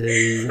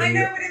poses. I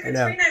know, but in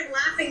between I'm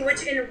laughing,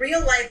 which in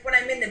real life, when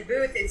I'm in the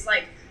booth, it's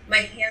like my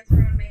hands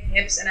are on my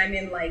hips and I'm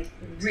in like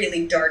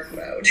really dark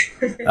mode.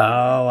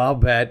 Oh, I'll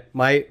bet.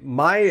 I just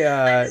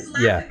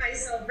laugh at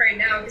myself right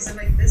now because I'm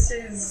like, this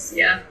is,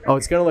 Oh,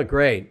 it's going to look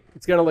great.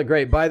 It's going to look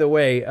great. By the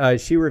way,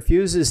 she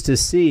refuses to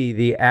see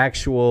the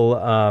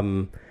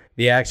actual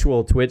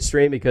Twitch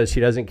stream because she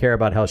doesn't care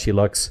about how she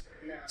looks.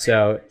 No,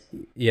 so,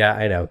 yeah,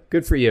 I know.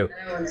 Good for you.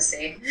 I don't want to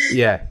see.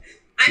 Yeah.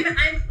 I'm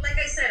like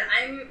I said,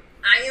 I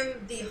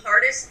am the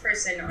hardest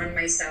person on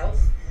myself.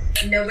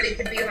 Nobody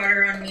could be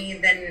harder on me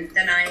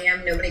than I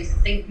am. Nobody could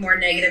think more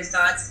negative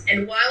thoughts.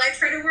 And while I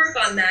try to work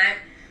on that,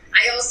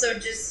 I also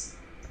just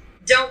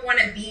don't want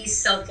to be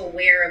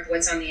self-aware of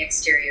what's on the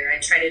exterior. I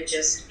try to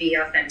just be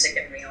authentic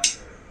and real.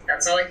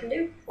 That's all I can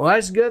do. Well,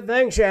 that's a good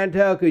thing,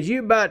 Shantel, because you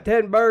about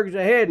 10 burgers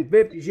ahead and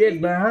 50 shits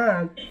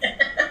behind.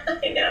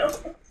 I know.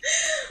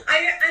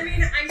 I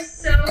mean, I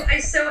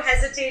so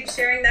hesitate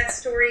sharing that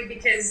story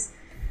because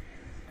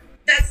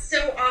that's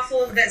so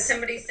awful that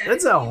somebody said.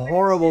 That's a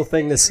horrible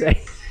thing to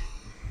say.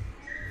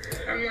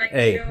 I'm like,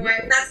 hey. You know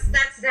what?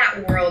 That's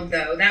that world,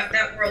 though.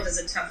 That world is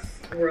a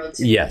tough world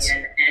to be in.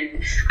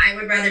 And I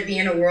would rather be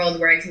in a world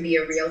where I can be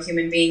a real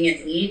human being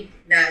and eat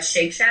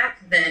Shake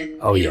Shack than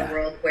a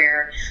world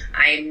where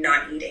I'm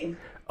not eating.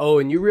 Oh,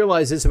 and you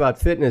realize this about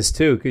fitness,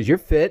 too, because you're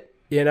fit,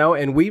 you know,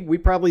 and we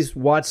probably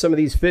watch some of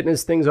these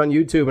fitness things on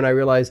YouTube, and I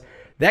realize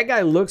that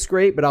guy looks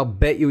great, but I'll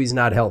bet you he's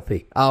not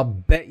healthy. I'll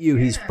bet you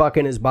he's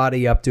fucking his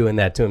body up doing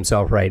that to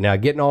himself right now.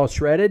 Getting all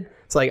shredded.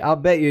 It's like, I'll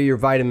bet you're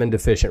vitamin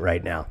deficient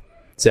right now.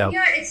 So.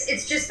 Yeah,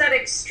 it's just that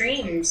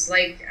extremes.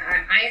 Like,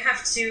 I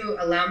have to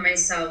allow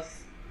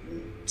myself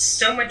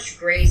so much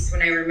grace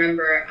when I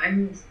remember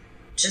I'm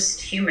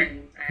just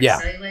human. I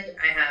have cellulite,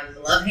 I have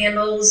love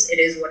handles, it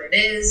is what it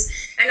is.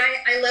 And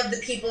I love the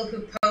people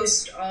who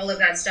post all of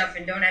that stuff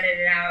and don't edit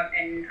it out,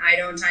 and I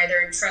don't either.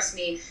 And trust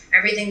me,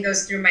 everything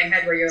goes through my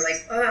head where you're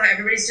like, oh,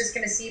 everybody's just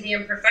going to see the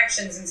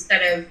imperfections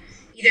instead of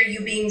either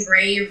you being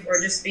brave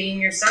or just being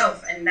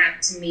yourself. And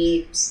that, to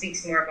me,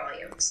 speaks more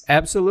volumes.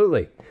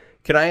 Absolutely.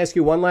 Can I ask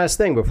you one last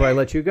thing before I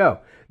let you go?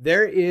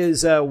 There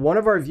is one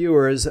of our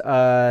viewers,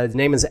 his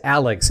name is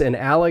Alex, and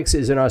Alex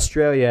is in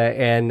Australia,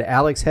 and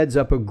Alex heads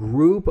up a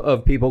group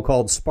of people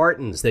called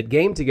Spartans that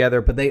game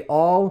together, but they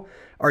all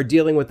are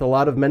dealing with a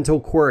lot of mental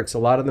quirks. A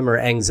lot of them are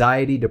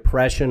anxiety,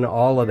 depression,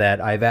 all of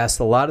that. I've asked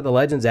a lot of the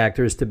Legends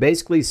actors to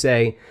basically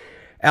say,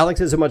 Alex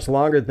is a much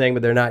longer thing,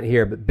 but they're not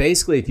here. But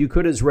basically, if you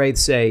could as Wraith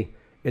say,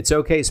 it's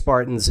okay,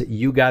 Spartans,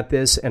 you got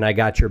this, and I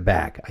got your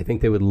back. I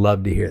think they would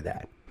love to hear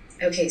that.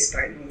 Okay,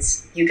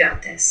 Spartans, you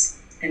got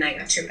this, and I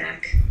got your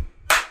back.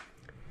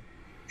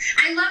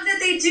 I love that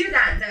they do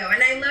that, though,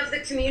 and I love the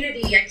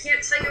community. I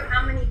can't tell you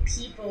how many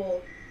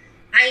people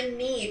I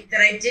meet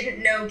that I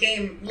didn't know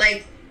game,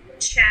 like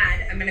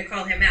Chad, I'm going to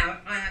call him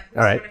out, who's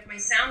one of my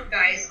sound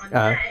guys on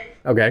set,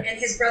 and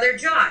his brother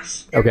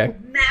Josh. They're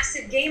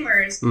massive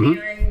gamers,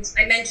 and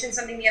I mentioned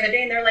something the other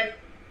day, and they're like,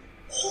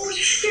 holy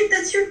shit,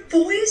 that's your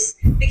voice?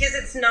 Because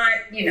it's not,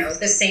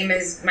 the same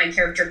as my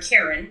character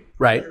Karen.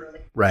 Right, literally.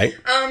 right.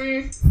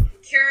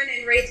 Karen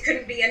and Wraith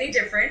couldn't be any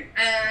different,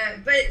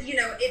 but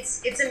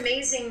it's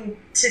amazing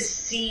to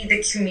see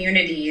the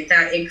community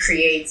that it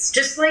creates.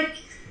 Just like,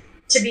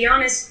 to be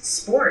honest,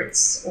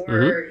 sports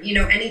or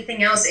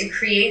anything else, it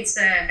creates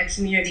a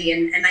community,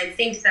 and I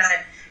think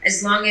that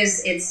as long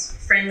as it's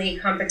friendly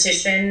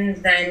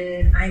competition,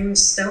 then I'm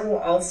so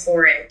all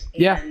for it.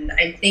 And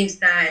I think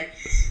that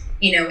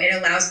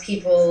it allows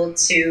people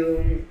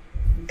to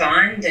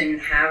bond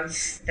and have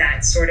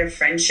that sort of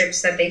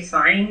friendships that they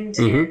find,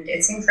 and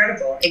it's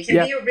incredible. It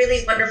can be a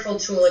really wonderful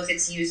tool if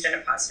it's used in a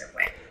positive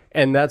way.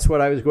 And that's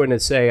what I was going to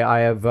say. I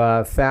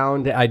have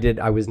found,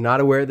 I was not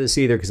aware of this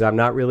either because I'm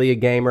not really a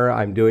gamer.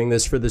 I'm doing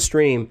this for the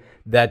stream,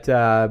 that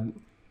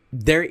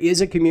there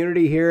is a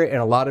community here and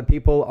a lot of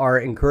people are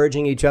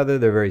encouraging each other.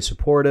 They're very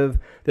supportive.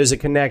 There's a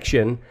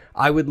connection.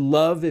 I would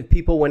love if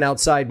people went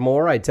outside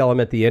more. I tell them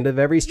at the end of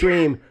every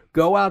stream,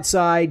 go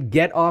outside,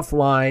 get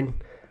offline,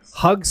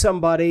 hug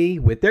somebody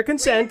with their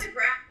consent.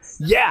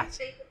 Yeah.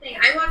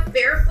 I walk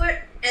barefoot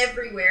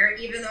everywhere,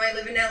 even though I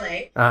live in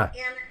LA. And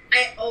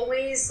I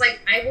always,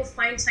 I will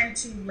find time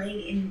to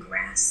lay in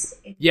grass.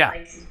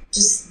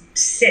 Just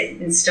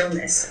sit in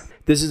stillness.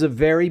 This is a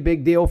very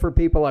big deal for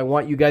people. I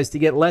want you guys to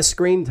get less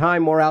screen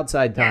time, more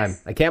outside time.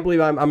 I can't believe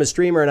I'm a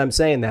streamer and I'm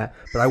saying that,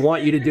 but I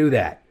want you to do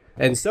that.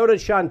 And so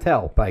does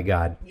Shantel, by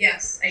God.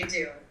 Yes, I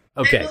do.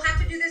 Okay. And we'll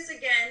have to do this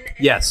again. And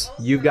yes,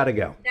 also, you've got to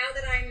go. Now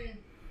that I'm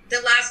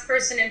the last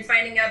person and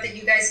finding out that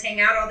you guys hang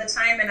out all the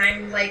time and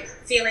I'm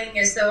feeling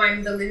as though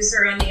I'm the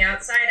loser on the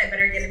outside, I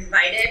better get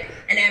invited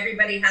and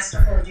everybody has to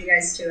hold you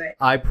guys to it.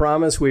 I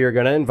promise we are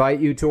going to invite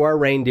you to our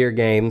reindeer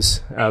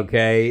games.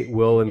 Okay.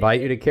 We'll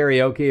invite you to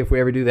karaoke if we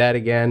ever do that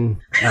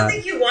again. I don't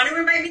think you want to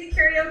invite me to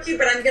karaoke,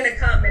 but I'm going to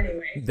come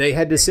anyway. They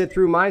had to sit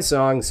through my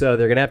song, so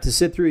they're going to have to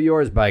sit through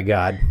yours, by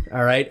God.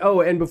 All right.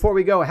 Oh, and before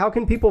we go, how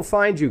can people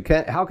find you?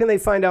 How can they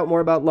find out more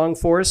about Lung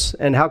Force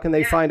and how can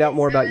they find out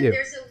more about you?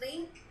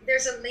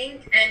 There's a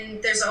link,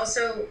 and there's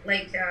also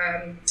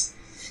oh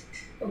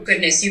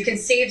goodness, you can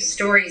save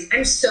stories.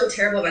 I'm so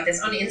terrible about this.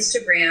 On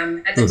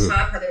Instagram, at the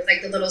top, how there's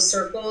the little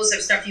circles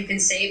of stuff you can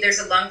save. There's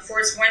a Lung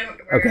Force one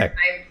where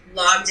I've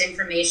logged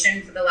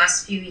information for the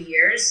last few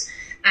years.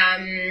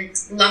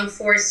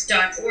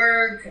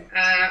 Lungforce.org.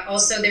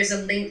 Also, there's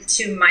a link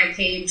to my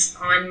page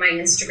on my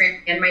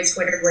Instagram and my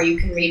Twitter where you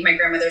can read my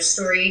grandmother's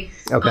story.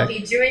 I'll be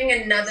doing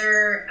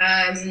another,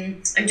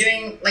 I'm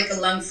doing a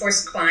Lung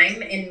Force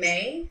climb in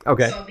May. So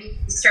I'll be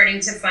starting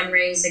to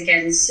fundraise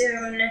again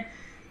soon.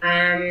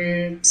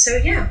 So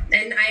yeah,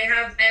 and I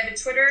have a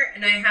Twitter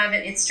and I have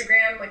an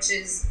Instagram, which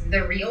is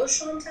The Real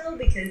Shantel,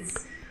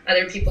 because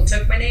other people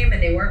took my name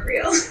and they weren't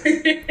real.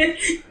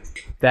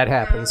 That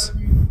happens.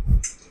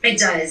 It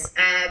does,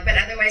 but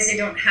otherwise I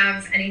don't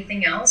have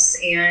anything else,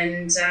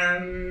 and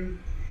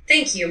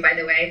thank you, by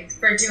the way,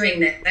 for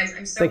doing that.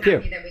 I'm so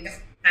happy that we got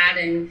that,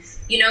 and,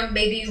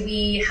 maybe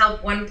we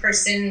help one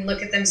person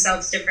look at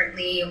themselves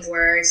differently,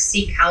 or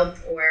seek help,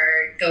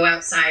 or go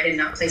outside and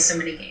not play so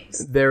many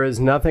games. There is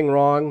nothing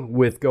wrong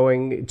with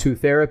going to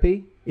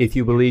therapy. If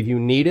you believe you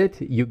need it,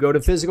 you go to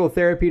physical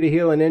therapy to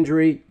heal an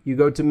injury. You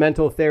go to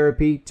mental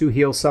therapy to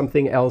heal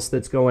something else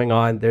that's going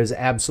on. There's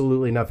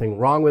absolutely nothing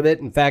wrong with it.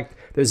 In fact,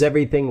 there's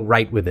everything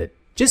right with it.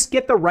 Just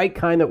get the right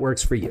kind that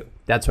works for you.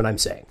 That's what I'm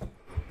saying.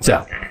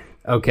 So,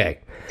 okay.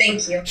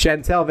 Thank you.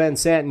 Shantel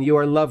VanSanten, you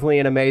are lovely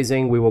and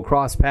amazing. We will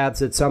cross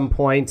paths at some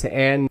point,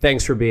 and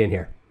thanks for being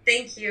here.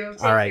 Thank you.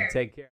 All right, take care.